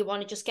and you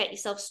want to just get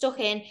yourself stuck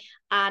in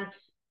and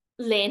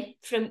learn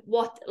from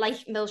what,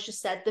 like Mills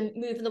just said, the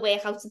moving the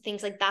workouts and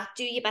things like that.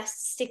 Do your best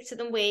to stick to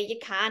them where you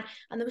can.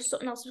 And there was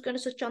something else I was going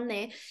to touch on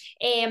there.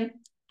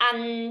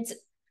 And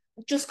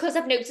just because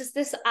I've noticed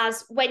this,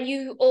 as when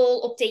you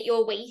all update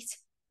your weight,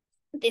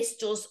 this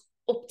does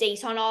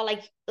update on our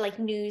like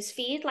news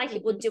feed, like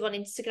it would do on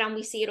Instagram.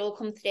 We see it all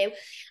come through,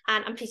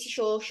 and I'm pretty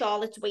sure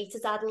Charlotte's weight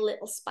has had a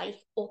little spike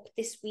up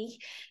this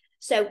week.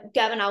 So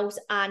going out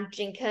and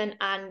drinking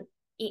and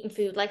eating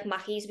food like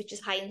mackies, which is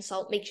high in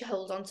salt, makes you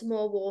hold on to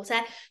more water.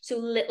 So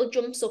little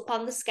jumps up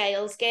on the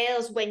scales,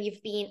 girls, when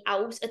you've been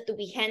out at the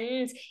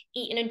weekend,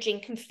 eating and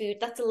drinking food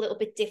that's a little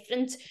bit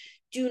different.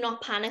 Do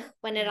not panic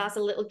when it has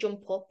a little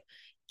jump up.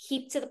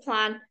 Keep to the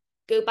plan,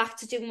 go back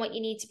to doing what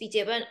you need to be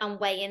doing and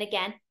weigh in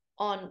again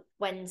on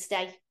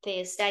Wednesday,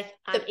 Thursday,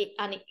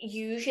 and it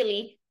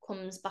usually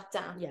comes back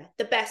down. Yeah,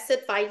 the best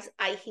advice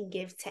I can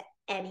give to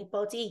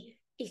anybody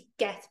is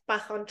get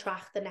back on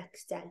track the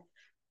next day.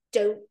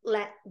 Don't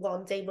let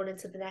one day run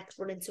into the next,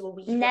 run into a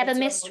week. Never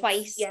miss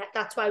twice. Yeah,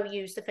 that's why we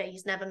use the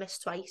phrase never miss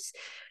twice.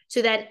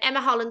 So then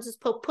Emma Holland has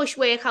put push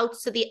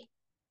workouts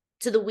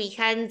to the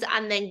weekend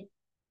and then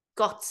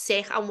got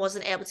sick and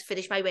wasn't able to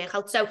finish my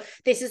workout. So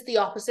this is the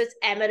opposite.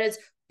 Emma has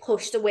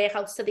pushed the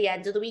workouts to the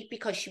end of the week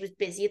because she was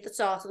busy at the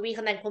start of the week,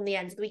 and then come the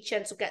end of the week she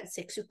ends up getting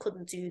sick, so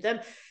couldn't do them.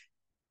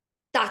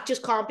 That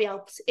just can't be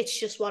helped. It's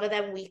just one of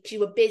them weeks.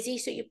 You were busy,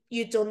 so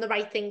you've done the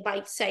right thing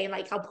by saying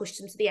like I'll push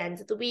them to the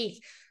end of the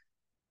week.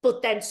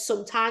 But then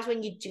sometimes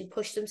when you do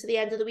push them to the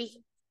end of the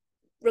week,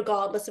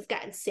 regardless of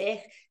getting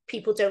sick,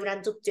 people don't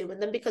end up doing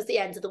them because the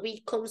end of the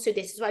week comes. So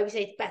this is why we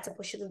say it's better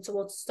pushing them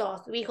towards the start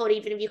of the week, or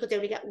even if you could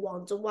only get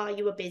one done while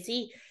you were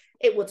busy,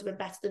 it would have been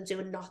better than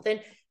doing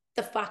nothing.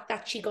 The fact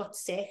that she got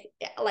sick,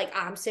 like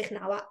I'm sick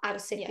now, I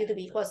was sick the other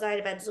week, wasn't I?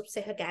 I've ended up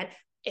sick again.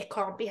 It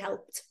can't be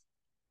helped.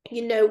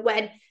 You know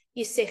when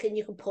you're sick and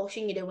you can push,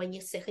 and you know when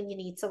you're sick and you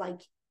need to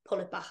like pull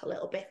it back a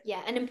little bit.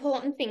 Yeah, an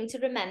important thing to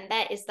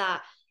remember is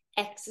that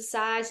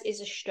exercise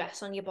is a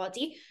stress on your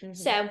body.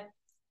 So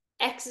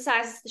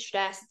exercise is the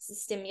stress, it's the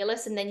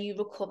stimulus, and then you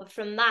recover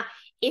from that.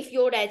 If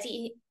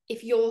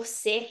you're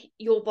sick,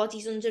 your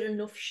body's under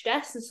enough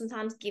stress, and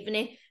sometimes giving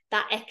it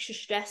that extra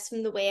stress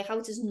from the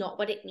workout is not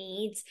what it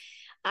needs,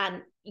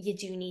 and you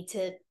do need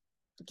to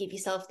give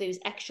yourself those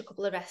extra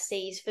couple of rest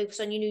days, focus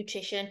on your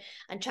nutrition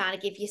and trying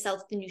to give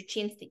yourself the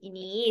nutrients that you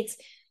need.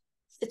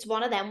 It's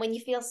one of them, when you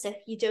feel sick,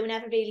 you don't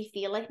ever really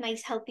feel like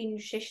nice, healthy,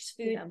 nutritious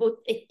food, but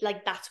it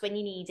like that's when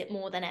you need it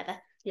more than ever.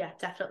 Yeah,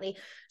 definitely.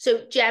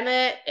 So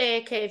Gemma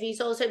Kirby's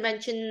also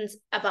mentioned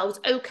about,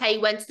 okay,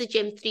 went to the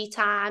gym 3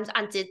 times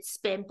and did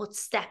spin, but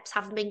steps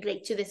haven't been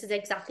great. So this is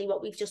exactly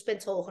what we've just been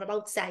talking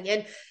about,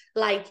 saying,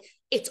 like,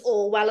 it's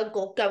all well and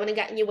good going and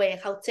getting your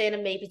workout in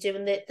and maybe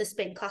doing the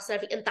spin class and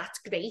everything. That's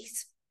great,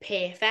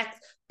 perfect.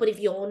 But if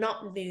you're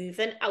not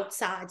moving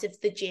outside of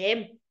the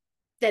gym,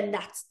 then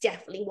that's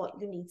definitely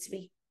what you need to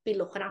be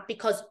looking at,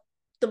 because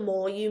the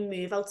more you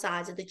move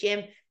outside of the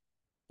gym,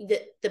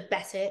 the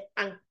better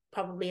and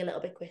probably a little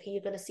bit quicker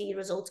you're going to see your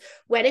results.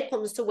 When it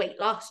comes to weight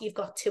loss, you've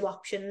got 2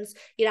 options.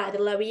 You either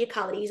lower your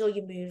calories or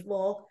you move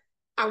more.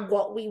 And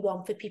what we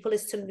want for people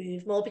is to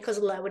move more, because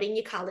lowering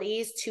your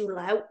calories too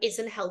low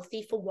isn't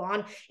healthy for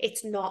one.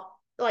 It's not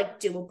like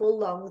doable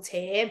long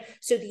term.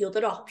 So the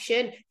other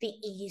option, the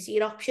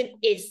easier option,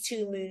 is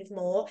to move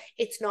more.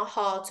 It's not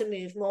hard to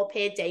move more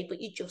per day,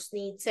 but you just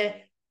need to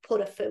put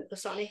a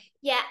focus on it.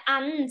 Yeah,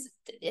 and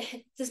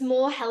there's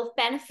more health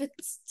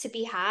benefits to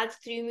be had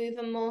through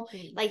moving more.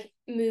 Like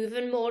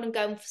moving more and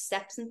going for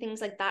steps and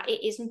things like that.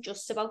 It isn't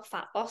just about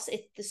fat loss.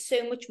 There's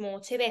so much more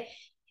to it.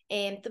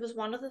 There was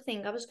one other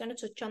thing I was going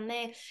to touch on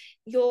there.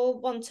 Your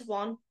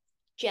one-to-one,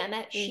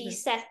 Gemma, she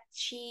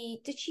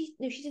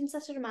didn't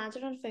set a reminder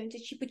on her phone,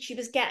 did she? But she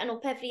was getting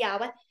up every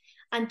hour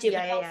and doing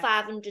about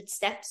 500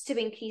 steps to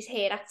increase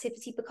her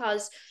activity,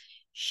 because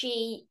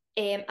she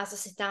has a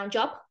sit-down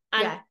job.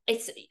 And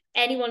it's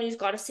anyone who's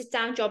got a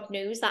sit-down job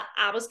knows that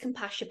hours can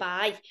pass you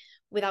by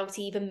without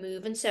even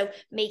moving. So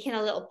making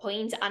a little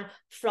point, and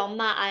from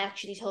that I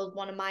actually told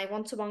one of my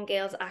one-to-one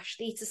girls,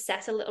 Ashley, to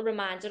set a little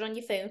reminder on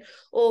your phone,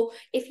 or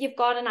if you've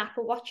got an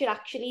Apple Watch, it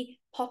actually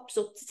pops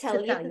up to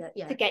tell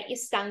you to get your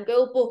stand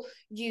goal.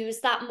 But use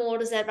that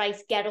more as a right,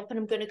 get up and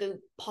I'm going to go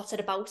potter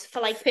about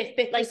for like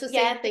Fitbit, like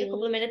a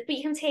couple of minutes. But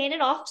you can turn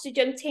it off, so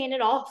don't turn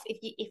it off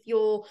if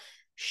you're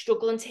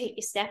struggling to hit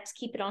your steps.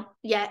 Keep it on.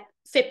 Yeah,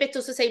 Fitbit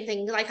does the same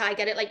thing. Like I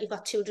get it, like you've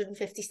got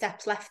 250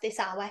 steps left this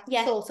hour,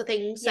 sort of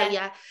thing. So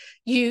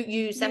you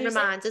use them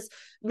reminders.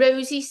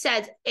 Rosie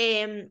said,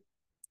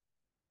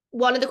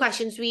 one of the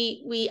questions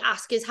we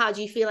ask is, how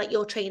do you feel like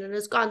your training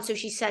has gone? So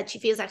she said she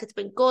feels like it's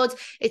been good.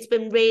 It's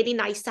been really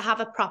nice to have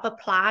a proper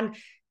plan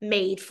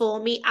made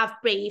for me.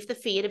 I've braved the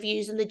fear of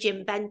using the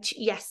gym bench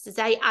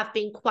yesterday. I've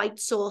been quite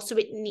sore, so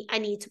I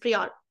need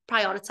to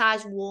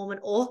prioritize warming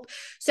up.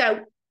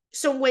 So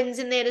some wins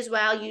in there as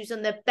well,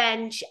 using the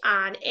bench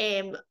and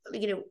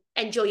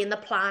enjoying the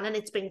plan. And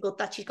it's been good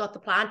that she's got the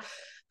plan,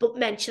 but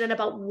mentioning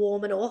about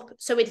warming up.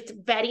 So it's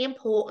very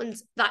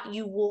important that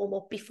you warm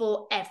up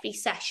before every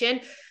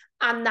session.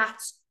 And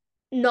that's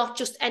not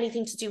just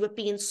anything to do with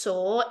being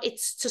sore.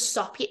 It's to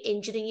stop you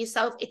injuring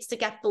yourself. It's to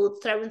get blood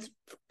flowing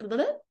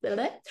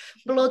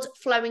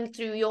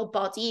through your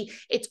body.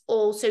 It's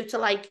also to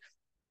like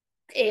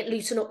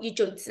loosen up your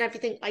joints and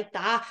everything like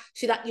that,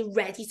 so that you're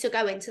ready to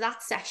go into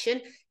that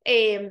session,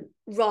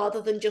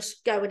 rather than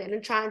just going in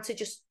and trying to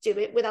just do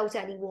it without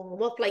any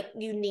warm-up. Like,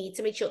 you need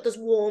to make sure there's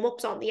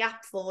warm-ups on the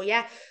app for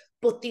you.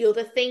 But the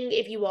other thing,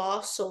 if you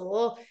are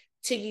sore,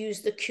 to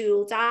use the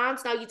cool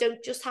downs. Now, you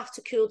don't just have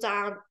to cool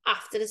down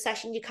after the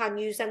session. You can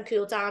use them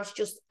cool downs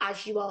just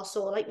as you are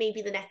sore, like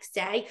maybe the next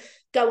day.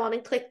 Go on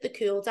and click the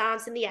cool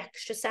downs in the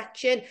extra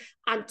section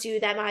and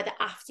do them either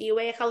after your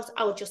workout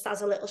or just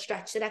as a little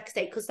stretch the next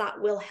day, because that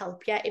will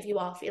help you if you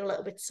are feeling a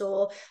little bit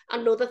sore.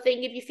 Another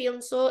thing, if you're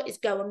feeling sore, is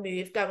go and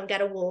move, go and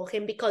get a walk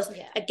in, because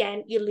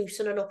again, you're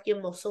loosening up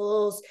your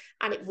muscles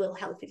and it will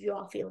help if you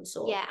are feeling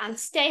sore. Yeah, and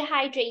stay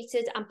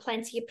hydrated and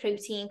plenty of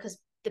protein, because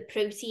the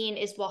protein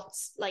is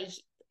what's like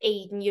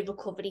aiding your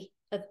recovery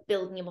of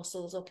building your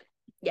muscles up.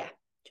 Yeah.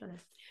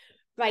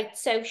 Right,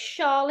 so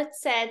Charlotte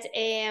said,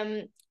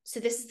 so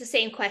this is the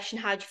same question,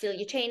 how do you feel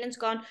your training's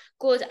gone?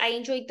 Good, I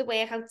enjoyed the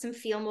workouts and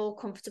feel more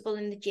comfortable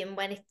in the gym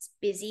when it's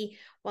busy.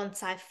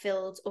 Once I've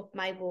filled up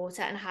my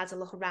water and had a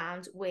look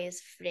around where's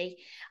free,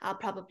 I'll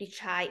probably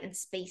try and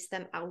space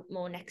them out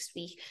more next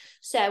week.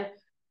 So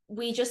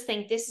we just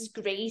think this is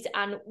great,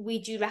 and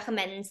we do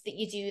recommend that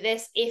you do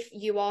this if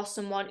you are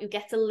someone who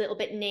gets a little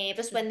bit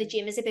nervous when the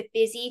gym is a bit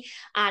busy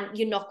and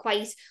you're not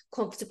quite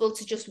comfortable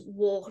to just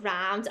walk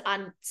around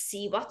and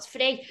see what's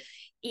free.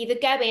 Either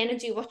go in and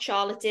do what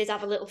Charlotte did,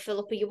 have a little fill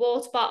up of your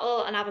water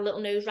bottle and have a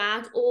little nose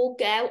round, or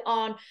go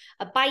on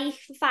a bike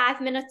for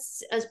 5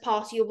 minutes as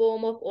part of your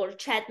warm-up, or a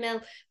treadmill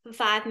for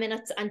 5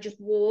 minutes and just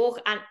walk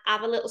and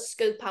have a little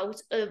scope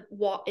out of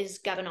what is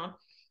going on.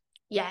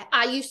 Yeah,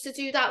 I used to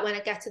do that when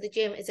I get to the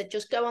gym, is I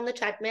just go on the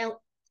treadmill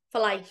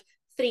for like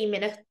 3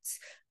 minutes,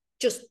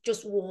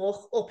 just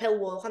walk, uphill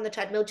walk on the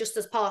treadmill, just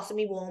as part of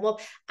me warm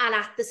up. And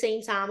at the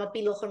same time, I'd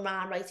be looking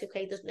around, right,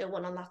 okay, there's no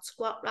one on that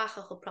squat rack,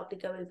 I could probably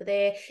go over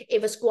there.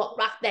 If a squat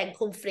rack then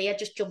come free, I'd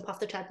just jump off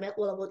the treadmill.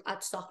 Well,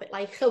 I'd stop it,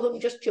 like, I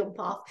wouldn't just jump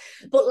off.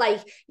 But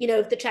like,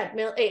 if the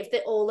treadmill,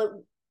 all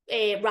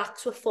the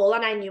racks were full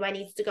and I knew I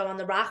needed to go on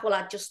the rack, well,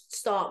 I'd just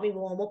start me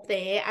warm up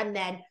there, and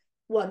then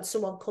once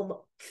someone come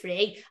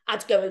free,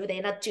 I'd go over there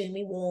and I'd do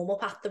me warm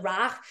up at the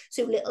rack.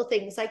 So little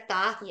things like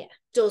that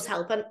does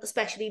help, and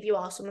especially if you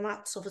are someone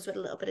that suffers with a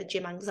little bit of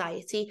gym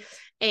anxiety.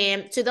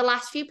 So the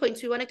last few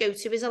points we want to go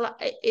to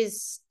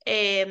is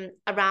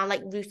around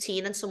like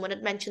routine, and someone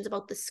had mentioned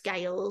about the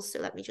scales. So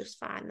let me just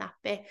find that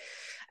bit.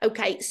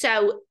 Okay,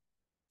 so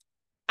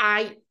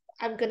I'm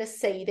gonna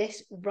say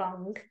this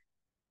wrong.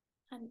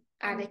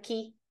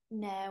 Aniki.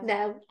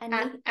 No.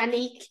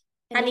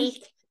 Anik.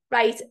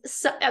 Right,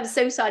 so I'm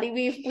so sorry.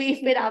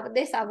 We've been having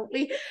this, haven't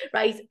we?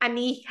 Right,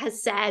 Anik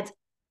has said,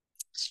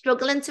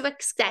 struggling to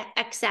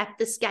accept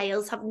the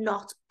scales have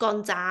not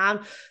gone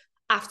down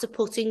after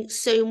putting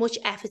so much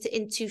effort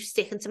into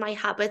sticking to my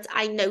habits.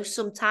 I know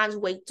sometimes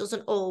weight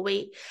doesn't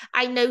always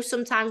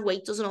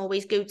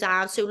go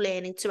down, so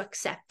learning to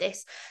accept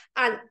this.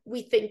 And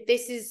we think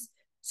this is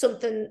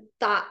something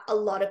that a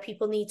lot of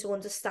people need to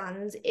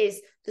understand,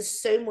 is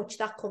there's so much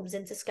that comes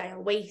into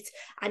scale weight.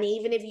 And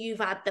even if you've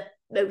had the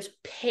most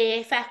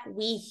perfect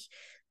week,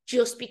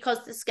 just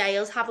because the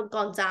scales haven't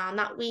gone down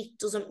that week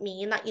doesn't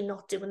mean that you're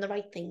not doing the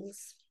right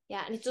things.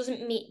 Yeah, and it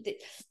doesn't mean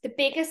the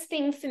biggest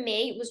thing for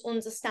me was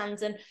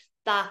understanding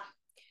that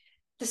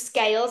the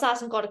scales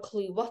hasn't got a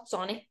clue what's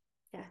on it.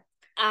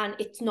 And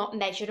it's not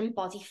measuring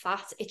body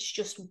fat, it's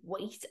just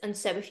weight. And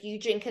so if you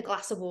drink a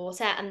glass of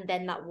water and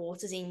then that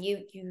water's in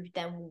you, you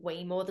then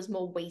weigh more. There's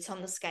more weight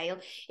on the scale.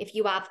 If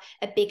you have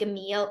a bigger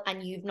meal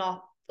and you've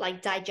not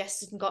like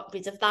digested and got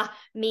rid of that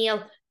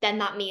meal, then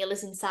that meal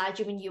is inside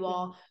you and you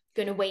are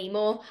going to weigh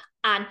more.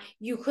 And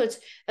you could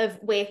have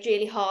worked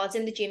really hard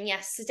in the gym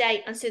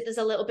yesterday, and so there's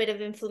a little bit of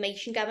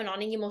inflammation going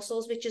on in your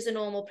muscles, which is a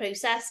normal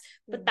process,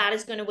 but that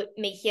is going to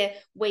make you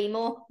weigh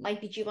more.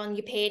 Might be due on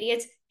your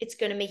period, it's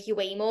going to make you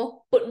weigh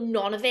more, but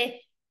none of it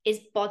is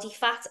body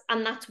fat.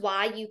 And that's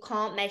why you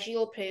can't measure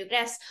your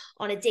progress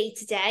on a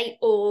day-to-day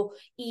or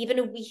even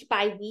a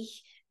week-by-week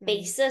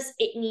basis.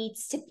 You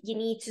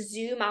need to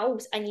zoom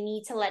out and you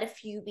need to let a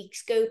few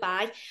weeks go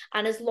by.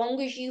 And as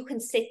long as you can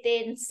sit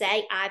there and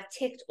say, I've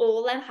ticked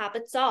all them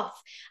habits off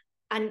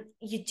and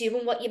you're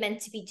doing what you're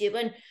meant to be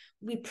doing,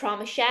 we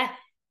promise you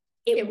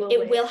it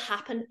will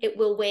happen, it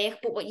will work.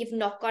 But what you've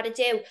not got to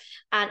do,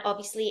 and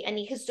obviously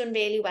Anika's done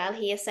really well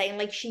here, saying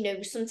like she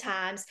knows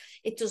sometimes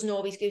it doesn't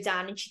always go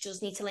down and she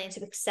does need to learn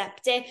to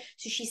accept it.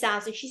 So she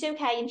sounds like she's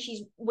okay and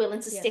she's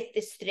willing to stick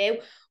this through.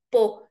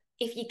 But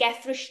if you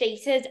get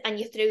frustrated and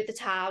you throw the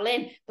towel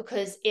in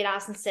because it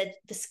hasn't said,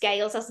 the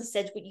scales hasn't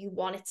said what you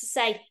want it to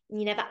say,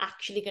 you're never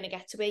actually going to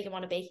get to where you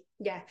want to be.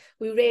 Yeah,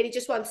 we really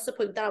just wanted to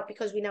point that out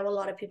because we know a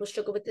lot of people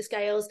struggle with the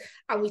scales,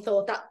 and we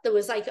thought that there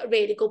was like a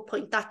really good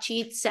point that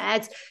she'd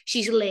said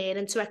she's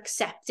learning to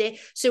accept it.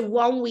 So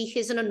 1 week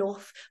isn't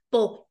enough,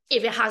 but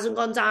if it hasn't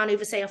gone down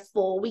over, say, a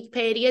 4-week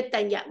period,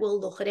 then yeah, we'll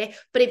look at it.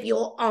 But if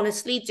you're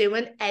honestly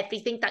doing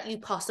everything that you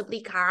possibly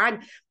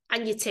can,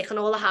 and you're ticking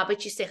all the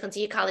habits, you're sticking to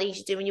your calories,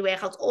 you're doing your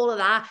workouts, all of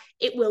that,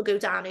 it will go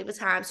down over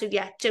time. So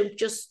yeah, don't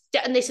just,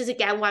 and this is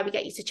again why we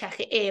get you to check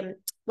it in,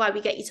 why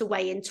we get you to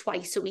weigh in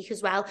twice a week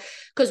as well,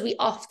 because we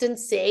often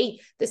see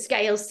the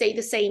scales stay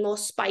the same or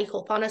spike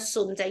up on a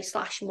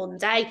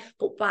Sunday/Monday,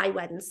 but by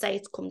Wednesday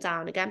it's come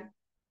down again.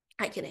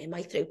 I can hear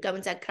my throat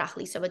going dead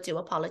crackly, so I do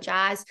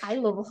apologise. I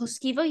love a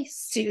husky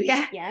voice. Do you?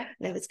 Yeah.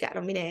 No, it's getting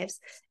on my nerves.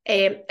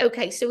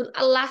 Okay, so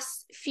a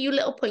last few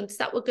little points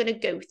that we're going to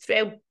go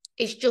through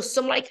is just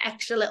some like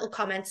extra little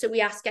comments. So we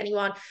ask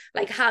anyone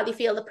like how they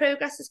feel the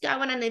progress is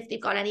going and if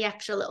they've got any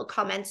extra little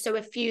comments. So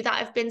a few that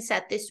have been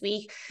said this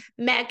week.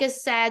 Meg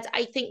has said,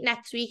 I think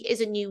next week is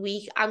a new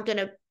week. I'm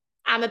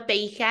a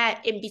baker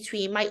in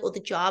between my other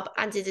job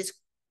and it is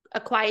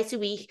a quieter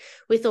week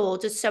with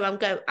orders. So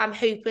I'm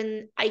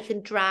hoping I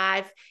can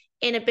drive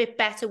in a bit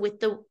better with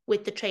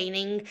the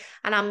training,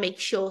 and I'll make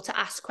sure to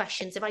ask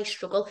questions if I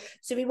struggle.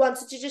 So we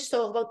wanted to just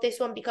talk about this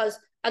one because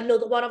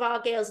another one of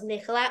our girls,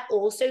 Nicola,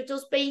 also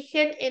does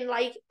baking in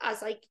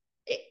as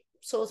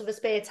sort of a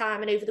spare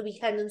time and over the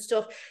weekend and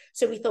stuff.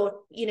 So we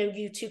thought,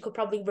 you two could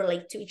probably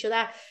relate to each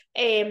other.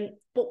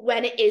 But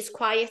when it is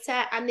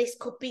quieter, and this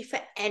could be for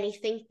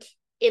anything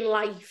in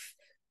life,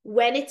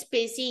 when it's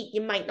busy,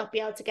 you might not be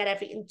able to get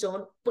everything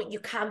done, but you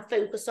can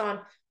focus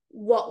on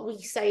what we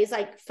say is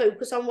like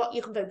focus on what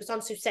you can focus on.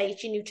 So say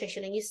it's your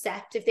nutrition and your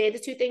steps. If they're the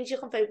two things you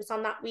can focus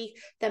on that week,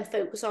 then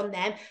focus on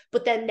them.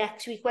 But then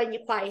next week when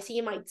you're quieter,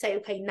 you might say,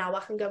 okay, now I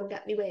can go and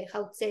get my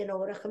workouts in,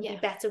 or I can be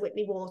better with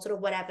my water, or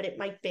whatever it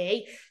might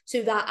be.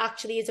 So that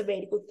actually is a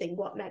really good thing,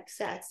 what Meg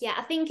says. Yeah,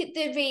 I think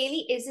there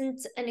really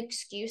isn't an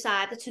excuse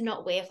either to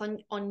not work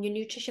on your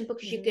nutrition,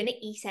 because you're going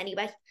to eat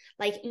anyway.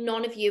 Like,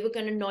 none of you are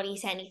going to not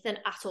eat anything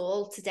at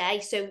all today.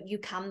 So you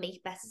can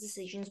make better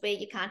decisions where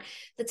you can.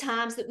 The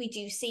times that we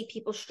do see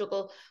people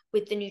struggle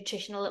with the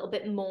nutrition a little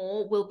bit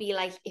more will be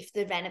like if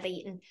they're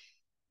renovating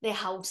their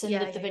house and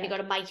they've only got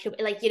a micro,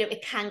 like,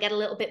 it can get a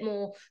little bit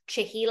more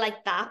tricky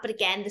like that. But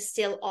again, there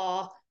still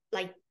are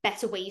like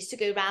better ways to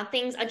go around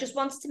things. I just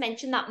wanted to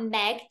mention that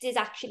Meg did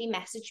actually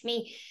message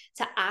me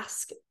to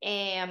ask,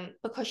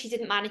 because she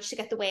didn't manage to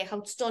get the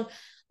workouts done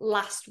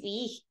last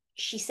week.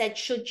 She said,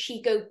 should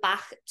she go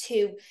back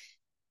to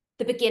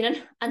the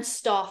beginning and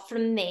start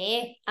from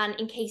there? And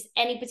in case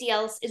anybody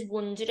else is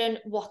wondering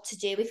what to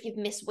do if you've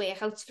missed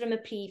workouts from a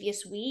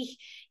previous week,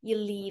 you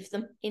leave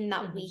them in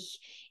that week.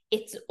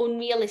 It's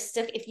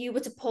unrealistic. If you were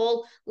to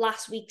pull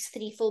last week's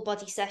 3 full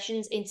body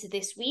sessions into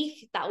this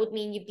week, that would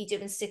mean you'd be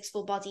doing 6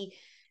 full body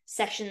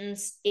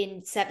sessions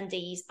in 7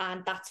 days,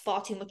 and that's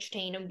far too much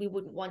training. We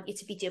wouldn't want you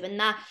to be doing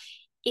that.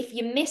 If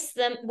you miss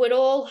them, we're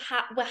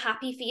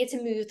happy for you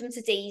to move them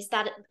to days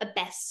that are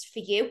best for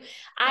you.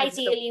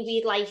 Ideally,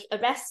 we'd like a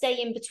rest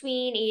day in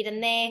between, here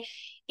and there.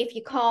 If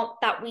you can't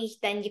that week,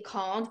 then you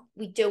can't.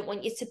 We don't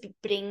want you to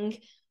bring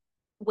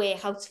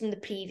workouts from the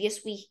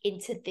previous week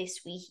into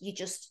this week.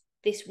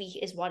 This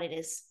week is what it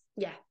is.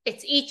 Yeah,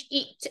 it's each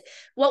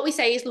what we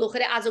say is look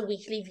at it as a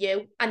weekly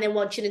view, and then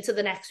once you're into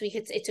the next week,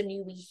 it's a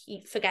new week.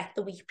 You forget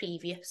the week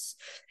previous.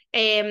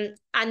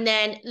 And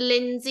then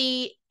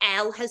Lindsay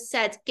L has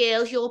said,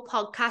 girls, your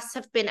podcasts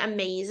have been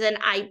amazing.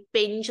 I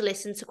binge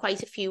listened to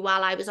quite a few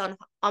while I was on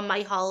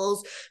my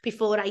hauls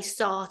before I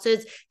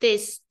started.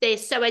 They're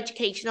so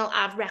educational.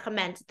 I've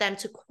recommended them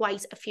to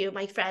quite a few of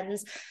my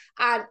friends,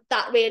 and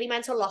that really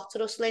meant a lot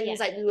to us, Lindsay.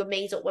 Like, we were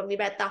made up when we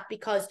read that,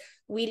 because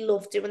we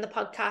love doing the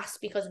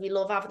podcast, because we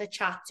love having a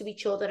chat to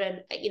each other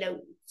and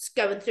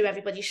going through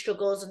everybody's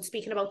struggles and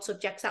speaking about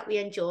subjects that we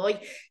enjoy.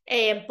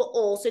 But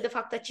also the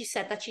fact that she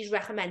said that she's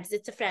recommended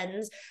it to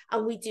friends.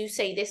 And we do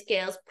say this,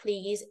 girls,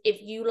 please,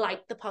 if you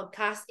like the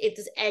podcast, if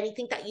there's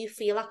anything that you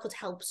feel that could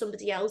help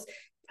somebody else,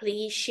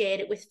 please share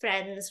it with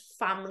friends,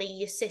 family,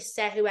 your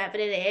sister, whoever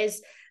it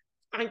is,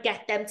 and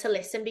get them to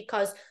listen,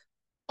 because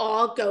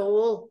our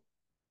goal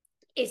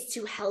is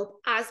to help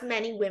as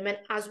many women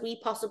as we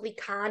possibly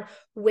can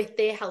with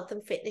their health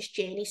and fitness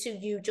journey. So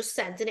you just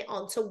sending it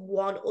on to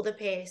one other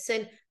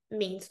person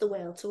means the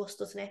world to us,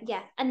 doesn't it?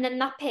 Yeah, and then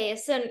that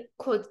person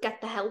could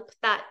get the help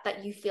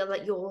that you feel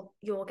that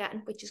you're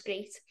getting, which is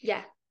great.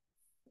 Yeah.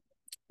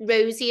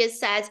 Rosie has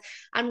said,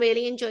 I'm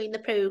really enjoying the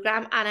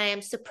programme and I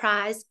am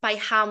surprised by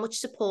how much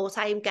support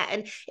I am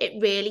getting. It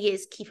really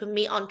is keeping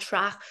me on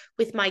track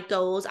with my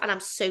goals, and I'm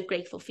so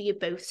grateful for you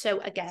both.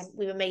 So again,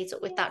 we were made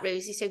up with that,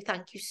 Rosie, so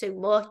thank you so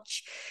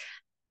much.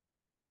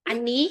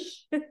 Annie.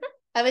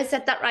 Have I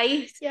said that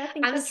right? Yeah, I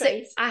think that's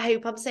right. I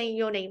hope I'm saying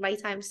your name right.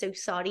 I'm so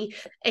sorry.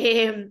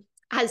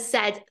 Has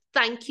said,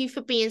 thank you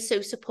for being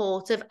so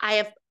supportive.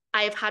 I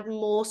have had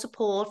more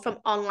support from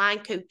online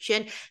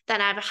coaching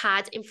than I've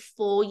had in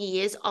 4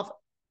 years of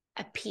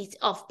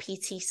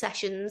PT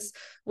sessions,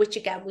 which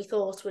again we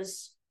thought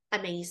was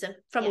amazing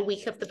from a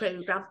week of the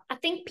program. I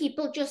think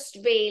people just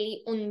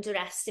really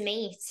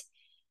underestimate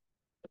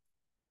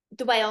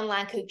the way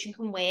online coaching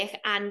can work,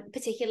 and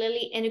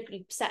particularly in a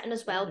group setting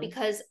as well,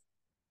 because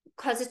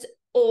it's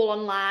all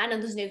online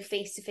and there's no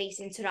face-to-face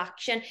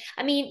interaction.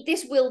 I mean,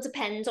 this will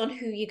depend on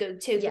who you go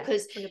to,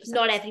 because 100%.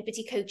 Not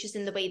everybody coaches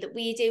in the way that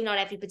we do, not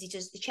everybody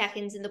does the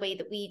check-ins in the way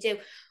that we do,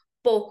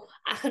 but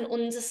I can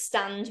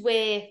understand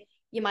where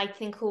you might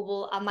think, oh,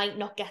 well, I might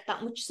not get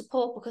that much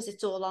support because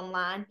it's all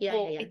online.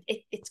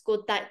 It's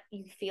good that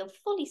you feel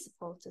fully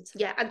supported.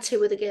 Yeah, and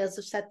 2 of the girls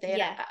have said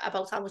there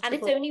about how much and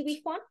support. It's only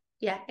week 1.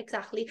 Yeah,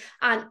 exactly.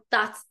 And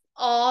that's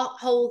our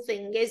whole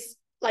thing is,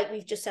 like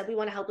we've just said, we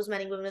want to help as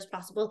many women as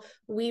possible.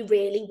 We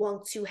really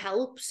want to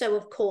help. So,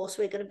 of course,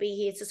 we're going to be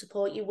here to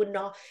support you. We're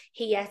not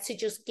here to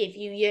just give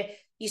you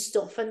your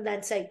stuff and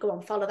then say, go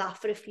on, follow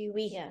that for a few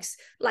weeks. Yeah.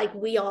 Like,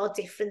 we are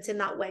different in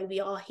that way. We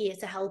are here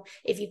to help.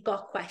 If you've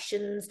got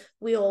questions,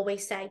 we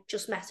always say,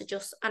 just message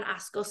us and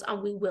ask us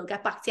and we will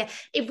get back to you.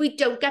 If we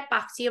don't get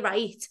back to you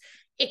right,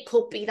 it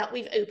could be that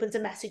we've opened a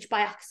message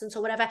by accident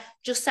or whatever.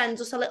 Just send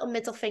us a little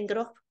middle finger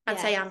up and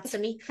say, answer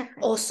me,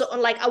 or something.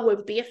 Like, I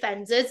won't be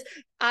offended.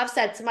 I've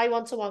said to my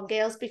one-to-one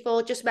girls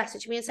before, just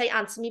message me and say,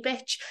 answer me,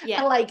 bitch.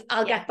 And like,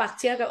 I'll get back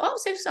to you. I go, oh,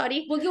 so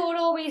sorry. Well, you're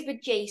always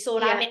with Jace,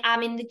 or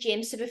I'm in the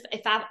gym. So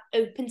if I've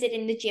opened it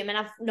in the gym and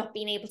I've not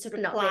been able to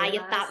reply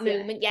at that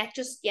moment,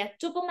 just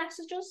double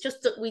message us.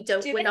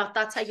 We're not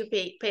that type of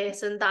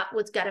person that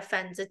would get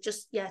offended.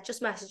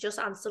 Just message us,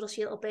 answer us,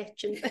 you little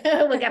bitch,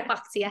 and we'll get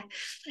back to you.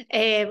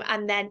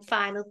 And then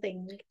final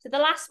thing. So the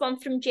last one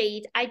from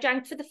Jade: I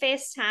drank for the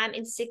first time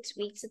in 6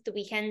 weeks at the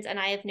weekend, and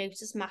I have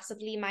noticed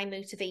massively my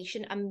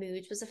motivation and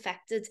mood was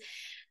affected,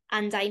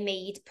 and I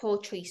made poor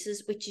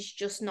choices, which is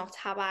just not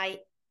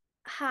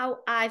how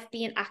I've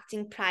been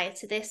acting prior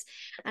to this,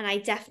 and I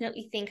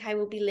definitely think I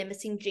will be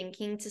limiting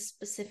drinking to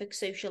specific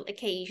social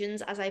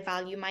occasions as I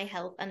value my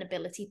health and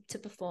ability to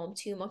perform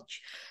too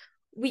much.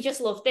 We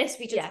just love this.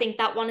 We just think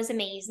that one is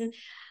amazing.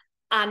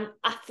 And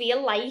I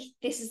feel like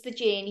this is the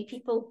journey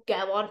people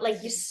go on.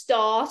 Like, you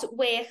start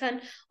working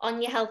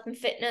on your health and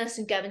fitness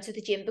and going to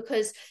the gym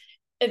because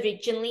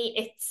originally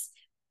it's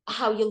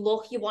how you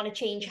look. You want to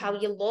change how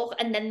you look.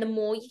 And then the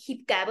more you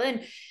keep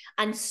going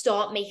and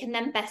start making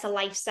them better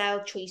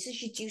lifestyle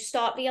choices, you do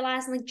start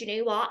realising, like, do you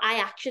know what? I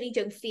actually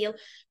don't feel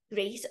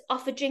great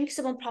off a drink,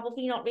 so I'm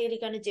probably not really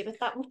going to do it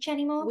that much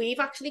anymore. We've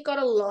actually got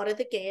a lot of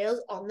the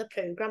girls on the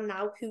programme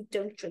now who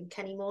don't drink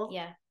anymore.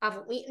 Yeah.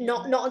 Haven't we?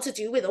 Not to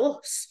do with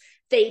us.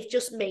 They've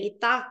just made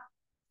that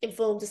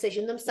informed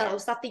decision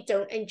themselves that they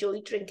don't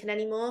enjoy drinking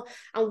anymore,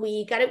 and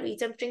we get it. We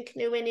don't drink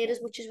nowhere near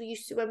as much as we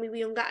used to when we were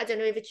younger. I don't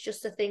know if it's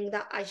just a thing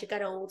that as you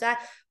get older,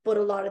 but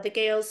a lot of the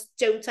girls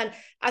don't, and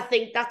I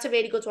think that's a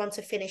really good one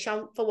to finish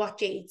on for what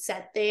Jade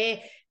said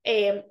there.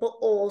 But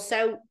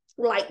also,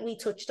 like we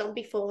touched on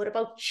before,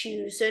 about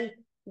choosing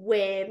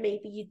where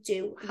maybe you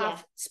do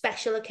have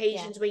special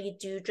occasions where you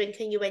do drink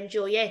and you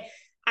enjoy it,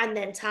 and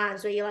then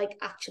times where you're like,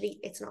 actually,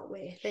 it's not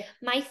worth it.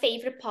 My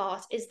favourite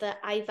part is that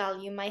I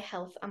value my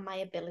health and my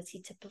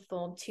ability to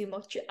perform too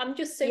much. I'm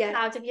just so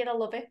proud of you. I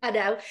love it. I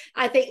know.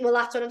 I think, well,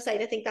 that's what I'm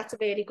saying. I think that's a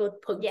really good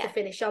point to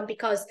finish on,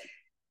 because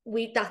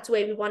that's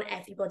where we want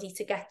everybody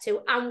to get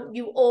to, and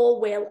you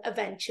all will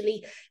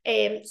eventually.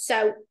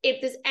 So if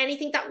there's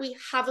anything that we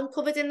haven't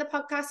covered in the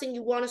podcast and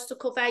you want us to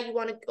cover, you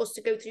want us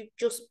to go through,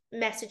 just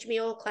message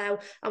me or Clau,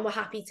 and we're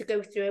happy to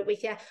go through it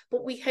with you.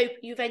 But we hope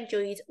you've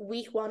enjoyed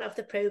week 1 of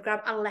the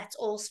programme, and let's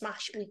all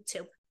smash week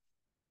 2.